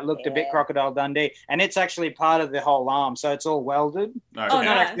something that looked a bit Crocodile Dundee, and it's actually part of the whole arm, so it's all welded. Okay. So it's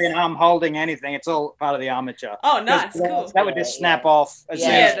not actually an arm holding anything; it's all part of the armature. Oh, nice, cool. That would just snap off as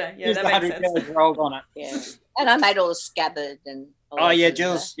soon as that the 100 kilos rolled on it. Yeah, and I made all the scabbard and.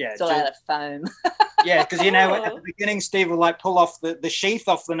 Jill's. It's all out of foam. Because at the beginning, Steve will pull off the sheath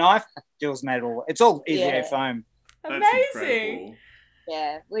off the knife. Jill's made all. It's all easy foam. Amazing.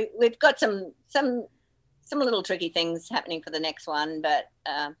 Yeah, we've got some little tricky things happening for the next one, but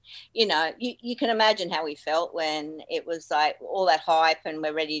you can imagine how we felt when it was like all that hype and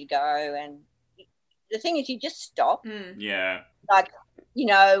we're ready to go. And the thing is, you just stop. Yeah.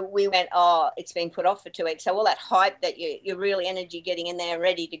 We went, it's been put off for 2 weeks. So all that hype that you're really energy getting in there,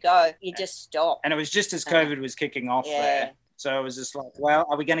 ready to go, you just stop. And it was just as COVID was kicking off there. So it was just like, well,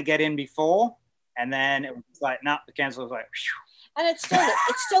 are we going to get in before? And then it was like, no, the council was like, phew. And it's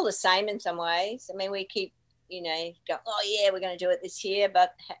still the same in some ways. I mean, we keep, going, we're going to do it this year,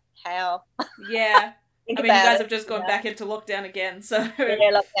 but how? Yeah. You guys have just gone back into lockdown again, so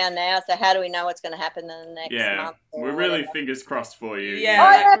lockdown now. So how do we know what's going to happen in the next month? We're really fingers crossed for you.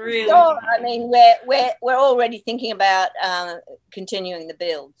 Yeah, really. Sure. I mean, we're already thinking about continuing the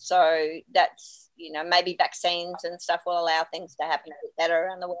build. So that's maybe vaccines and stuff will allow things to happen a bit better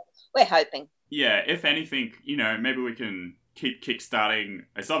around the world. We're hoping. Yeah, if anything, maybe we can keep kickstarting.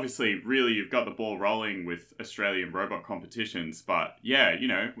 It's obviously really you've got the ball rolling with Australian robot competitions, but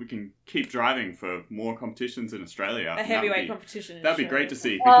we can keep driving for more competitions in Australia. A heavyweight competition. That'd be great to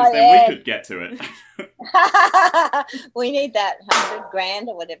see because then we could get to it. We need that $100,000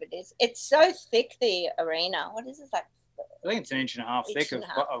 or whatever it is. It's so thick, the arena. What is it like? I think it's 1.5 inches thick of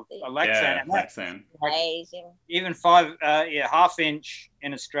Lexan. Yeah, Lexan. Amazing. Even half inch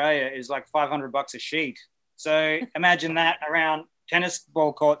in Australia is like $500 a sheet. So imagine that around tennis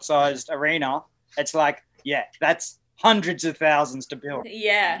ball court sized arena. It's like, that's hundreds of thousands to build.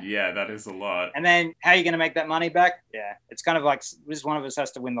 Yeah. Yeah, that is a lot. And then how are you going to make that money back? Yeah, it's kind of like this one of us has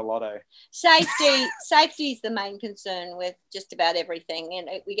to win the lotto. Safety is the main concern with just about everything.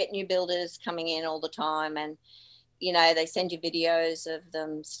 We get new builders coming in all the time and, they send you videos of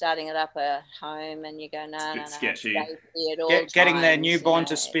them starting it up at home and you go, no. Sketchy. Getting their newborn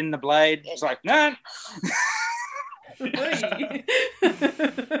to spin the blade. It's like, no.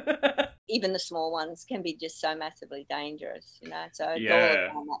 Even the small ones can be just so massively dangerous, so it's all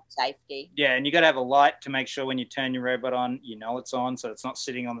about that safety. Yeah, and you got to have a light to make sure when you turn your robot on, it's on, so it's not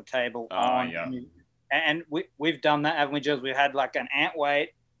sitting on the table. Yeah. And we've done that, haven't we, Jules? We had like an ant weight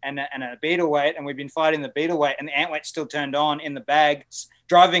and a beetle weight, and we've been fighting the beetle weight, and the ant weight still turned on in the bag,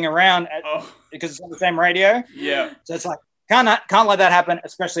 driving around because it's on the same radio. Yeah. So it's like, can't let that happen,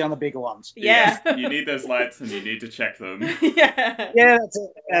 especially on the bigger ones. Yeah. Yes, you need those lights and you need to check them. Yeah. Yeah,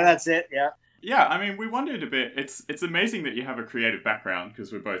 that's it. Yeah. Yeah, I mean, we wondered a bit. It's amazing that you have a creative background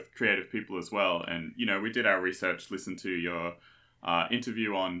because we're both creative people as well. And, you know, we did our research, listened to your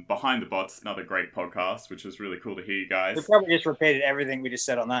interview on Behind the Bots, another great podcast, which was really cool to hear you guys. We probably just repeated everything we just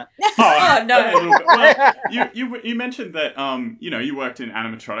said on that. Oh, no. Well, you mentioned that, you know, you worked in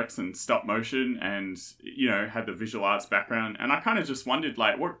animatronics and stop motion and, you know, had the visual arts background. And I kind of just wondered,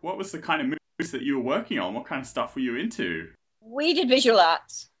 like, what was the kind of movies that you were working on? What kind of stuff were you into? We did visual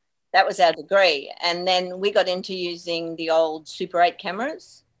arts. That was our degree. And then we got into using the old Super 8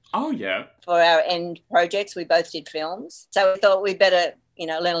 cameras. Oh, yeah. For our end projects. We both did films. So we thought we better, you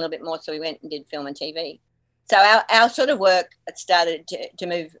know, learn a little bit more. So we went and did film and TV. So our sort of work started to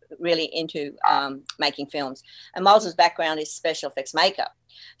move really into making films. And Miles's background is special effects makeup.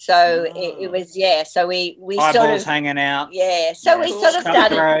 So it was, so we eyeballs sort of hanging out. Yeah. So we sort of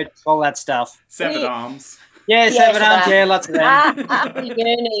started. Throats, all that stuff. Severed arms. Yeah, seven arms. Yeah, lots of them. After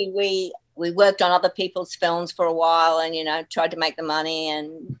uni, we worked on other people's films for a while, and you know, tried to make the money.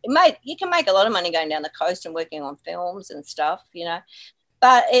 And you can make a lot of money going down the coast and working on films and stuff, you know.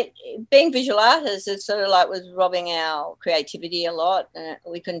 But being visual artists, it sort of like was robbing our creativity a lot.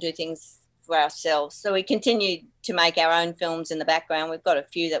 We couldn't do things for ourselves, so we continued to make our own films in the background. We've got a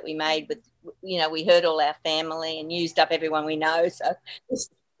few that we made with, you know, we heard all our family and used up everyone we know. So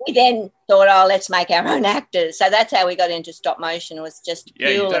we then thought, let's make our own actors. So that's how we got into stop motion. Was just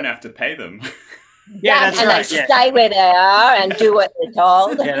you don't have to pay them. Yeah, that's and right. they stay where they are and do what they're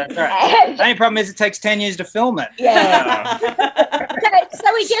told. Yeah, that's right. The only problem is it takes 10 years to film it. Yeah.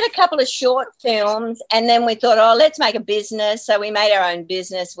 So we did a couple of short films, and then we thought, let's make a business. So we made our own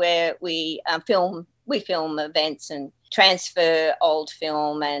business where we film events and transfer old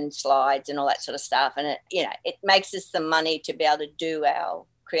film and slides and all that sort of stuff. And it makes us some money to be able to do our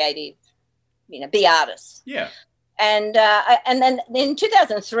creative, you know, be artists. Yeah. And then in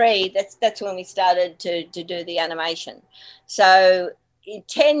 2003, that's when we started to do the animation. So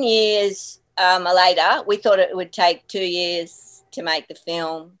 10 years later, we thought it would take 2 years to make the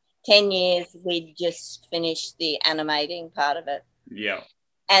film. 10 years, we just finished the animating part of it. Yeah.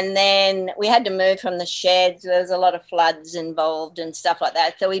 And then we had to move from the sheds. There was a lot of floods involved and stuff like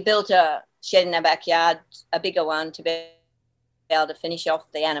that. So we built a shed in our backyard, a bigger one, to be able to finish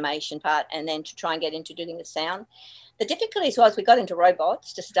off the animation part and then to try and get into doing the sound. The difficulties was we got into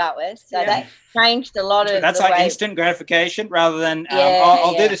robots to start with, so that changed a lot of. That's the like way... instant gratification rather than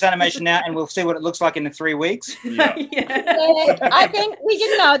I'll do this animation now and we'll see what it looks like in 3 weeks. Yeah. I think we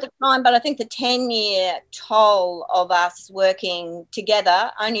didn't know at the time, but I think the 10-year toll of us working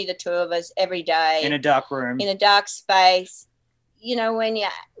together, only the two of us every day in a dark room, in a dark space. You know, when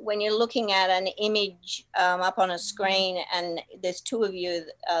you're looking at an image up on a screen and there's two of you,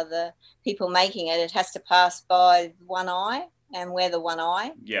 the people making it, it has to pass by one eye, and we're the one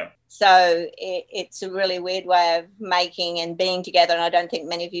eye. Yeah. So it's a really weird way of making and being together, and I don't think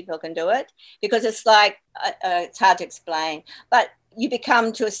many people can do it because it's like it's hard to explain. But you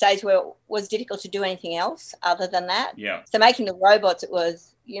become to a stage where it was difficult to do anything else other than that. Yeah. So making the robots, it was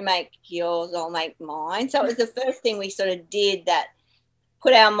you make yours, I'll make mine. So it was the first thing we sort of did that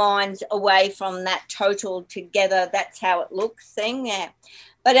put our minds away from that total together, that's how it looks thing. Yeah.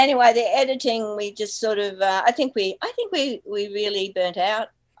 But anyway, the editing, we just sort of, I think we really burnt out.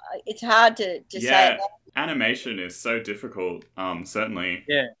 It's hard to say. Animation is so difficult, certainly.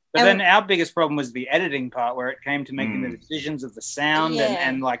 Yeah. But then our biggest problem was the editing part where it came to making the decisions of the sound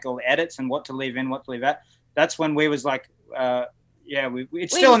and like all the edits and what to leave in, what to leave out. That's when we was like,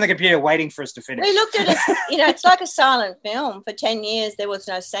 it's still in the computer waiting for us to finish. We looked at it, it's like a silent film. For 10 years, there was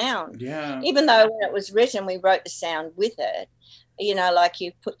no sound. Yeah. Even though when it was written, we wrote the sound with it. You know, like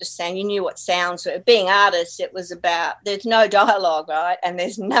you put the sound, you knew what sounds were. Being artists, it was about, there's no dialogue, right? And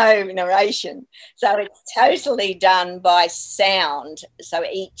there's no narration. So it's totally done by sound. So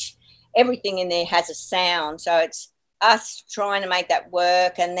everything in there has a sound. So it's us trying to make that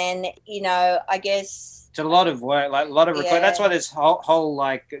work. And then, I guess, it's a lot of work, like a lot of record. That's why there's whole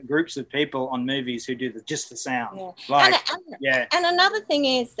like groups of people on movies who do just the sound. Yeah. And another thing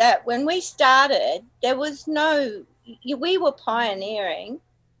is that when we started, there was we were pioneering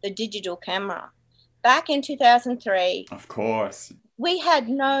the digital camera. Back in 2003. Of course. We had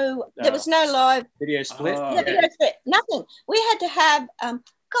there was no live video split. Nothing. We had to have,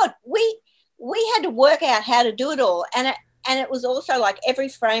 we had to work out how to do it all. And it was also like every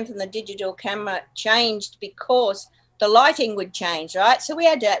frame from the digital camera changed because the lighting would change, right? So we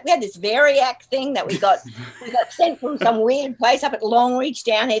had this Variac thing that we got sent from some weird place up at Longreach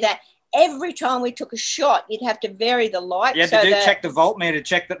down here that every time we took a shot, you'd have to vary the light. You had to check the voltmeter,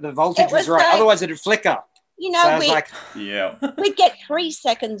 check that the voltage was right. Otherwise, it'd flicker. You know, so we'd get 3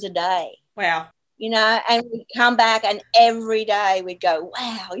 seconds a day. Wow. You know, and we'd come back and every day we'd go,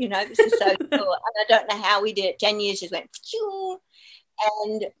 wow, you know, this is so cool. And I don't know how we did it. 10 years just went, phew.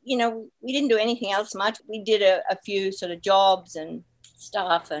 And, you know, we didn't do anything else much. We did a few sort of jobs and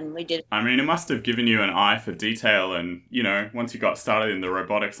stuff, and we did. I mean, it must have given you an eye for detail, and, you know, once you got started in the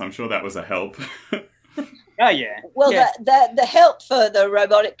robotics, I'm sure that was a help. Oh, yeah. Well, the help for the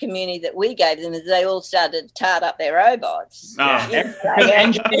robotic community that we gave them is they all started to tart up their robots. Oh.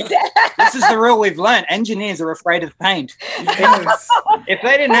 This is the rule we've learned. Engineers are afraid of paint. Yes. If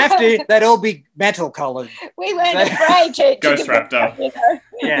they didn't have to, they'd all be metal coloured. We weren't afraid to Ghost Raptor. You know?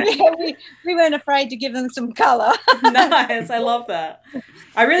 Yeah, we weren't afraid to give them some colour. Nice, I love that.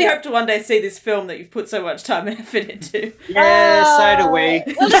 I really hope to one day see this film that you've put so much time and effort into. Yeah, so do we.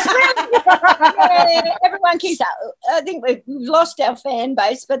 Well, everyone keeps up. I think we've lost our fan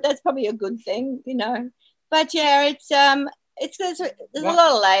base, but that's probably a good thing, you know. But yeah, there's a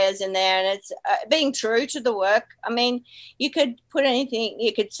lot of layers in there, and it's being true to the work. I mean, you could put anything,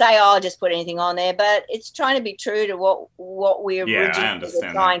 you could say, "Oh, I'll just put anything on there," but it's trying to be true to what we originally were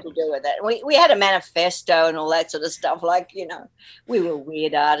trying to do with it. We had a manifesto and all that sort of stuff. Like, you know, we were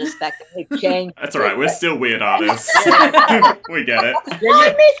weird artists back in the day. That's all right. We're still weird artists. We get it.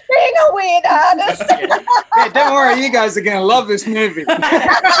 I miss being a weird artist. Yeah, don't worry, you guys are going to love this movie.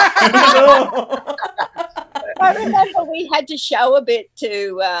 I remember we had to show a bit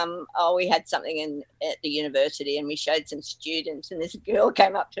to, we had something at the university, and we showed some students, and this girl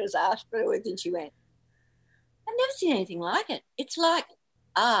came up to us afterwards and she went, I've never seen anything like it. It's like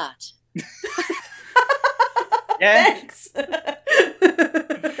art. Yeah. Thanks.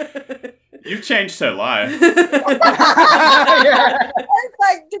 You've changed her life.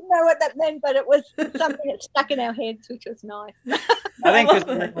 I didn't know what that meant, but it was something that stuck in our heads, which was nice. I think because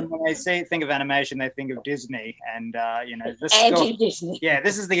when they think of animation, they think of Disney, and you know, this anti-Disney.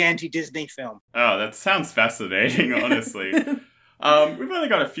 This is the anti-Disney film. Oh, that sounds fascinating, honestly. We've only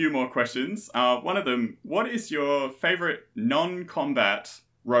got a few more questions. One of them: what is your favorite non-combat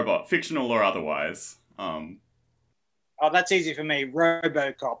robot, fictional or otherwise? Oh, that's easy for me.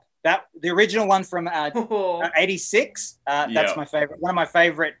 RoboCop. The original one from 86. That's my favorite. One of my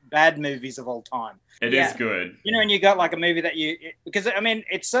favorite bad movies of all time. It is good. You know, and you got like a movie that because I mean,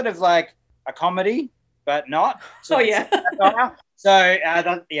 it's sort of like a comedy, but not. So So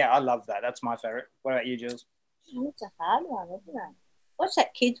I love that. That's my favorite. What about you, Jules? It's a hard one, isn't it? What's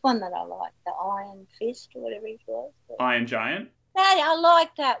that kids one that I like? The Iron Fist or whatever it was. Iron Giant. I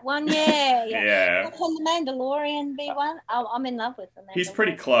like that one. Yeah. Yeah. Can the Mandalorian be one? I'm in love with the Mandalorian. He's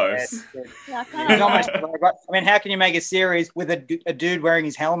pretty close. Yeah, He's almost. I mean, how can you make a series with a dude wearing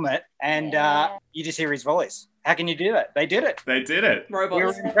his helmet and you just hear his voice? How can you do it? They did it. They did it. Robots. We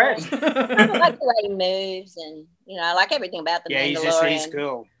were impressed. I like the way he moves, and you know, I like everything about the Mandalorian. He's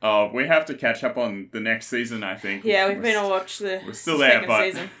cool. Oh, we have to catch up on the next season, I think. Yeah, we've been to watch the we're still there, but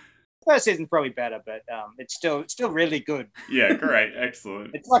season. First season's probably better, but it's still really good. Yeah, great,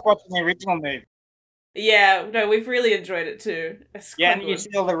 excellent. It's like watching the original movie. Yeah, no, we've really enjoyed it too. It's and you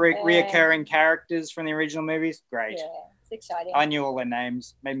see all the reoccurring characters from the original movies. Great. Yeah, it's exciting. I knew all their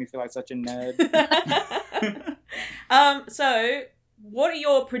names. Made me feel like such a nerd. So what are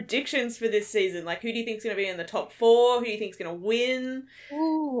your predictions for this season? Like, who do you think's going to be in the top 4? Who do you think's going to win?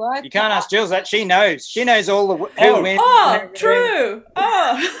 Ooh, you can't ask Jules that. She knows. She knows all the who wins. Oh, true.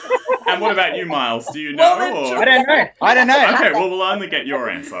 Oh. And what about you, Miles? Do you know? Well, I don't know. Okay, well, we'll only get your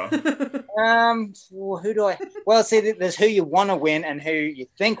answer. Who do I? Well, see, there's who you want to win and who you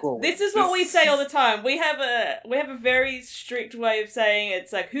think will win. This is what we say all the time. We have a very strict way of saying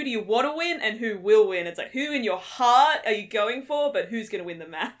it's like, who do you want to win and who will win? It's like, who in your heart are you going for, but who's going to win the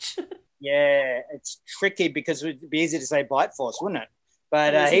match? Yeah, it's tricky because it would be easy to say Bite Force, wouldn't it?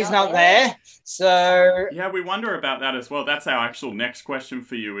 But he's not there. So yeah, we wonder about that as well. That's our actual next question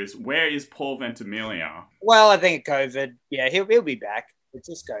for you: is where is Paul Ventimiglia? Well, I think COVID. Yeah, he'll be back. It's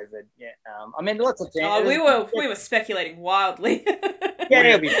just COVID. Yeah. I mean, lots of things. Oh, we were speculating wildly. Yeah,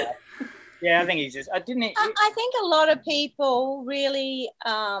 he'll be back. Yeah, I think he's just. I think a lot of people really.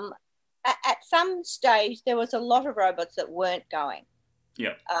 At some stage, there was a lot of robots that weren't going.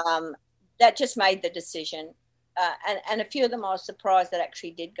 Yeah. That just made the decision. And a few of them I was surprised that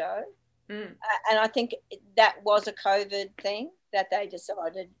actually did go. And I think that was a COVID thing that they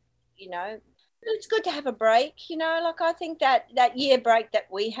decided, you know, It's good to have a break, you know. Like I think that year break that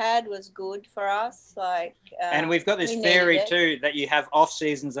we had was good for us. Like, and we've got this we theory needed it. too that you have off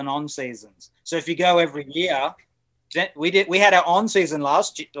seasons and on seasons. So if you go every year, we had our on season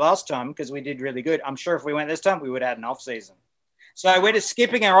last time because we did really good. I'm sure if we went this time, we would have had an off season. So we're just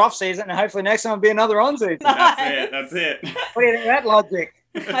skipping our off season, and hopefully next time will be another on season. That's it. What do you think of that logic?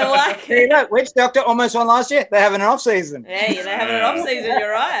 I like There you it. go. Witch Doctor almost won last year. They're having an off season. Hey, they're having an off season.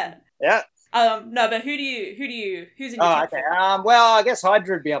 You're right. Yeah. No, but who's in your top okay. four? Well, I guess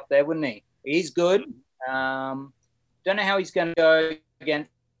Hydra would be up there, wouldn't he? He's good. Don't know how he's going to go against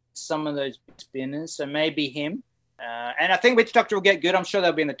some of those spinners, so maybe him. And I think Witch Doctor will get good. I'm sure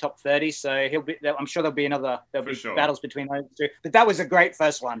they'll be in the top 30, so I'm sure there'll be battles between those two. But that was a great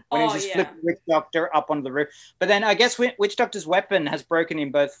first one when he just flipped Witch Doctor up onto the roof. But then I guess Witch Doctor's weapon has broken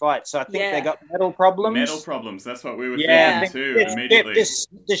in both fights, so I think they got metal problems. That's what we were thinking too. Immediately, just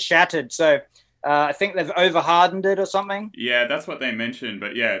shattered. So I think they've over-hardened it or something. Yeah, that's what they mentioned.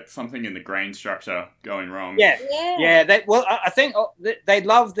 But yeah, something in the grain structure going wrong. Yeah. I think they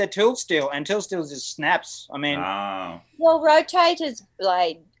love their tool steel, and tool steel just snaps. I mean, well, Rotator's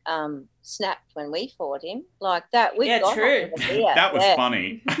blade snapped when we fought him, like that. True. That was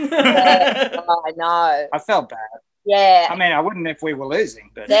funny. I know. I felt bad. Yeah. I mean, I wouldn't if we were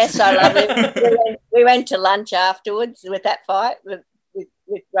losing, but they're so lovely. we went to lunch afterwards with that fight with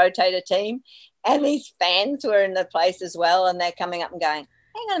Rotator team, and these fans were in the place as well, and they're coming up and going,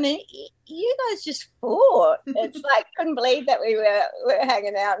 hang on a minute, you guys just fought. It's like, couldn't believe that we were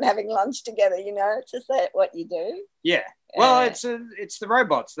hanging out and having lunch together, you know. It's just what you do. Yeah. Well, it's the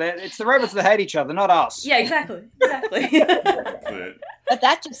robots. It's the robots that hate each other, not us. Yeah, exactly. But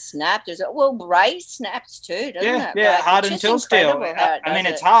that just snapped. Well, Ray snaps too, doesn't it? Yeah, like, hard until steel. I mean,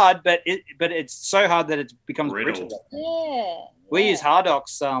 it's hard, but it's so hard that it becomes brittle. Yeah. We use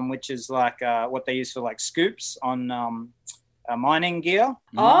Hardox, which is like what they use for like scoops on mining gear.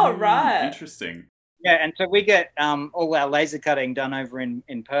 Oh, right. Interesting. Yeah, and so we get all our laser cutting done over in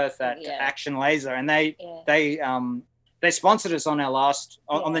Perth at Action Laser, and they sponsored us on our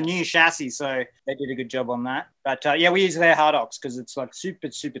on the new chassis, so they did a good job on that. But we use their Hardox because it's like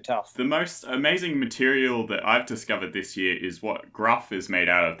super, super tough. The most amazing material that I've discovered this year is what Gruff is made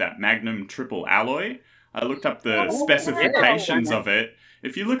out of, that Magnum triple alloy. I looked up the specifications of it.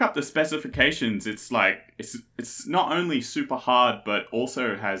 If you look up the specifications, it's like it's not only super hard, but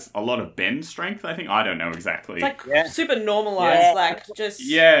also has a lot of bend strength. I think, I don't know exactly. It's like super normalized, like just.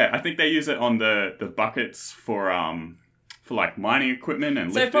 Yeah, I think they use it on the buckets for like mining equipment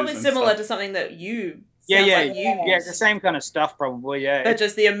and lifters. So probably and similar stuff. to something that you. Yeah, the same kind of stuff probably. Yeah, but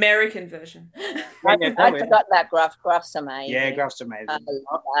just the American version. I forgot that Gruff's amazing. Yeah, Gruff's amazing. I've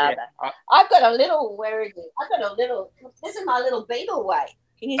got a little. Where is it? I've got a little. This is my little beetle weight.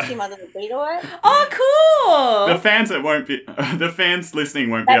 Can you see my little beetle weight? Oh, cool! The fans listening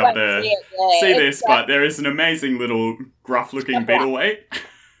won't be able to see this, but there is an amazing little Gruff-looking beetle weight.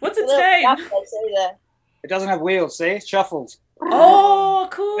 What's its name? It doesn't have wheels. See, it shuffles. Oh,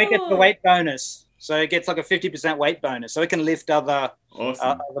 cool! It gets the weight bonus. So it gets like a 50% weight bonus. So it can lift other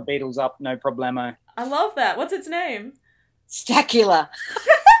beetles up, no problemo. I love that. What's its name? Stacula.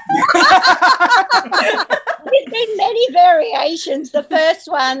 There's been many variations. The first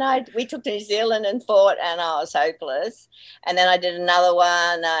one we took to New Zealand and fought, and I was hopeless. And then I did another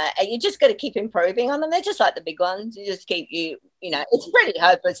one. And you just got to keep improving on them. They're just like the big ones. You just keep it's pretty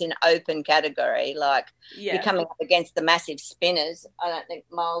hopeless in open category. Like you're coming up against the massive spinners. I don't think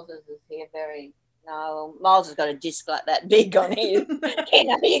Miles is here very. No, Miles has got a disc like that big on his.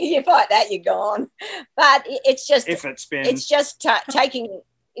 You fight that, you're gone. But it's just if it spins, it's just taking.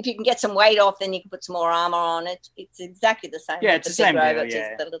 If you can get some weight off, then you can put some more armor on it. It's exactly the same. Yeah, it's the same deal.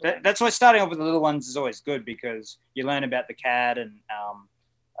 Yeah, that's why starting off with the little ones is always good because you learn about the CAD and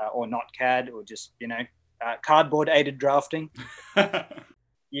or not CAD or just cardboard aided drafting.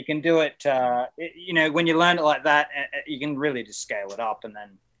 You can do it. When you learn it like that, you can really just scale it up and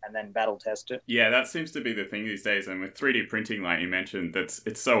then battle test it. Yeah, that seems to be the thing these days. And with 3D printing, like you mentioned,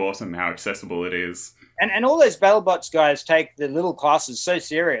 it's so awesome how accessible it is. And all those BattleBots guys take the little classes so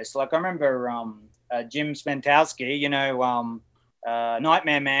serious. Like I remember Jim Spentowski,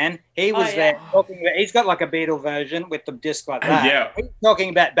 Nightmare Man. He was there talking about, he's got like a Beetle version with the disc like that. Yeah. He's talking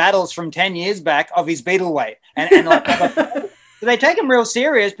about battles from 10 years back of his Beetle weight. And like, so they take him real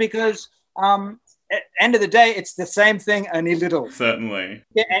serious because at the end of the day, it's the same thing, only little. Certainly.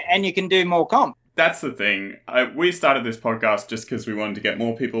 Yeah, and you can do more comp. That's the thing. We started this podcast just because we wanted to get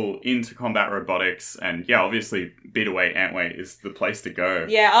more people into combat robotics. And yeah, obviously, Beetaweight, Antweight is the place to go.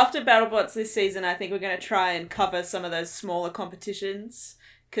 Yeah, after BattleBots this season, I think we're going to try and cover some of those smaller competitions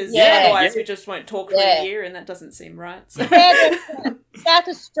Because Yeah. otherwise we just won't talk for Yeah. a year, and that doesn't seem right. So. Yeah, South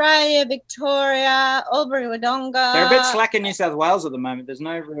Australia, Victoria, Albury Wodonga. They're a bit slack in New South Wales at the moment. There's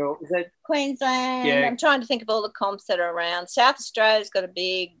no real. Is it? Queensland. Yeah. I'm trying to think of all the comps that are around. South Australia's got a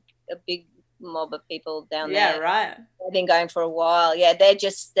big mob of people down Yeah, there. right. They've been going for a while. Yeah, they're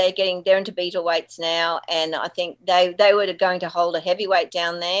into beetle weights now, and I think they were going to hold a heavyweight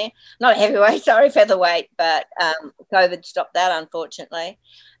down there. Not a heavyweight, sorry, featherweight, but COVID stopped that, unfortunately.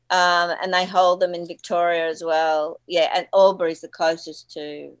 And they hold them in Victoria as well. Yeah, and Albury's the closest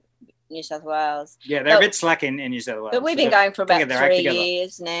to New South Wales. Yeah, they're a bit slack in New South Wales. But we've been going for about Figure their act 3 together.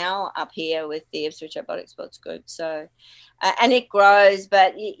 years now up here with the Ipswich Robotic Sports Group. So, and it grows,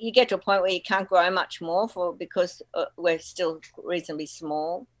 but you get to a point where you can't grow much more because we're still reasonably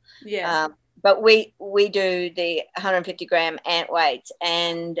small. Yeah. But we do the 150 gram ant weights,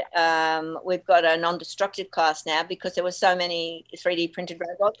 and we've got a non-destructive class now because there were so many 3D printed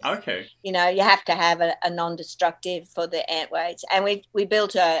robots. Okay. You know, you have to have a non-destructive for the ant weights. And we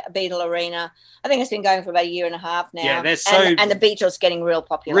built a beetle arena. I think it's been going for about a year and a half now. Yeah, they're and the beetle's getting real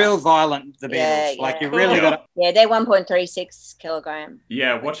popular. Real violent, the Beatles. Yeah, Like, yeah. you really Cool. got to. Yeah, they're 1.36 kilogram.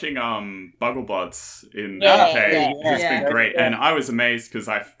 Yeah, watching Bugglebots in the Yeah, UK yeah, has yeah. been great, Yeah. and I was amazed because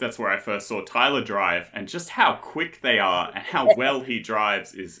that's where I first saw Tyler drive, and just how quick they are and how well he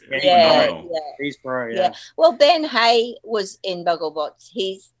drives is Yeah, phenomenal. yeah. He's pro, yeah. Yeah. Well, Ben Hay was in Bugglebots.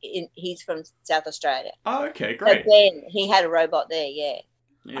 He's from South Australia. Oh, okay, So great. Ben, he had a robot there. Yeah.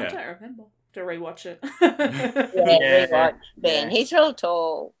 I Yeah. don't remember. To rewatch it. Yeah. Yeah, rewatch Ben. yeah. He's real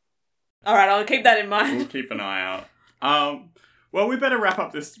tall. All right, I'll keep that in We'll mind. keep an eye out. Well, we better wrap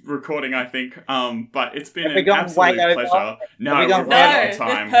up this recording, I think. But it's been Have we an gone absolute way over? pleasure. No, Have we we're gone No, right on it's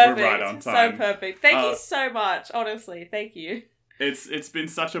time. perfect. We're right on So time. perfect. Thank Uh, you so much. Honestly, thank you. It's been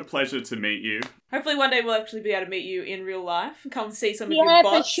such a pleasure to meet you. Hopefully one day we'll actually be able to meet you in real life and come see some of Yeah, your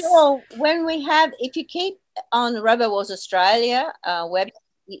for bots. sure. When we have, if you keep on the RoboWars Australia web,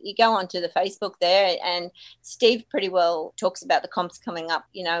 you go onto the Facebook there, and Steve pretty well talks about the comps coming up.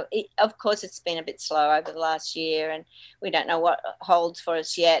 You know, of course, it's been a bit slow over the last year, and we don't know what holds for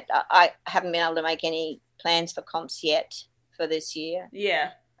us yet. I haven't been able to make any plans for comps yet for this year.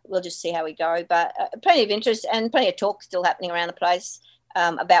 Yeah. We'll just see how we go, but plenty of interest and plenty of talk still happening around the place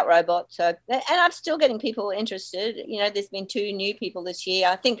about robots. So, and I'm still getting people interested. You know, there's been 2 new people this year.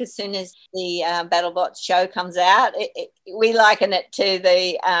 I think as soon as the BattleBots show comes out, we liken it to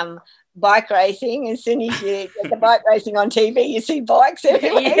the bike racing. As soon as you get the bike racing on TV, you see bikes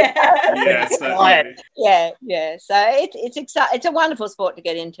everywhere. Yeah. Yeah, certainly. Yeah. So it's exciting. It's a wonderful sport to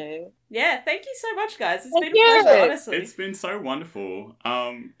get into. Yeah, thank you so much, guys. It's Thank been a pleasure, you. honestly. It's been so wonderful.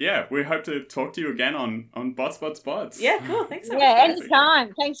 Yeah, we hope to talk to you again on Bots. Yeah, cool. Thanks so much, Yeah, guys.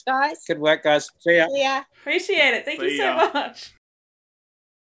 anytime. Thanks, guys. Good work, guys. See ya. See ya. Appreciate it. Thank you See so ya. much.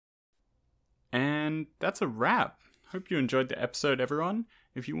 And that's a wrap. Hope you enjoyed the episode, everyone.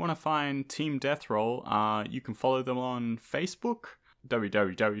 If you want to find Team Death Roll, you can follow them on Facebook,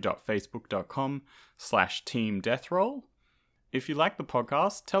 www.facebook.com/Team Death Roll. If you like the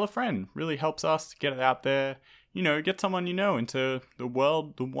podcast, tell a friend. Really helps us to get it out there. You know, get someone you know into the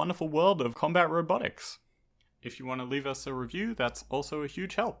wonderful world of combat robotics. If you want to leave us a review, that's also a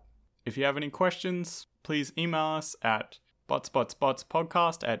huge help. If you have any questions, please email us at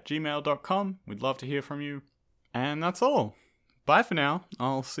botsbotspodcast@gmail.com. We'd love to hear from you. And that's all. Bye for now.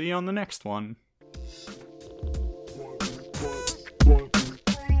 I'll see you on the next one.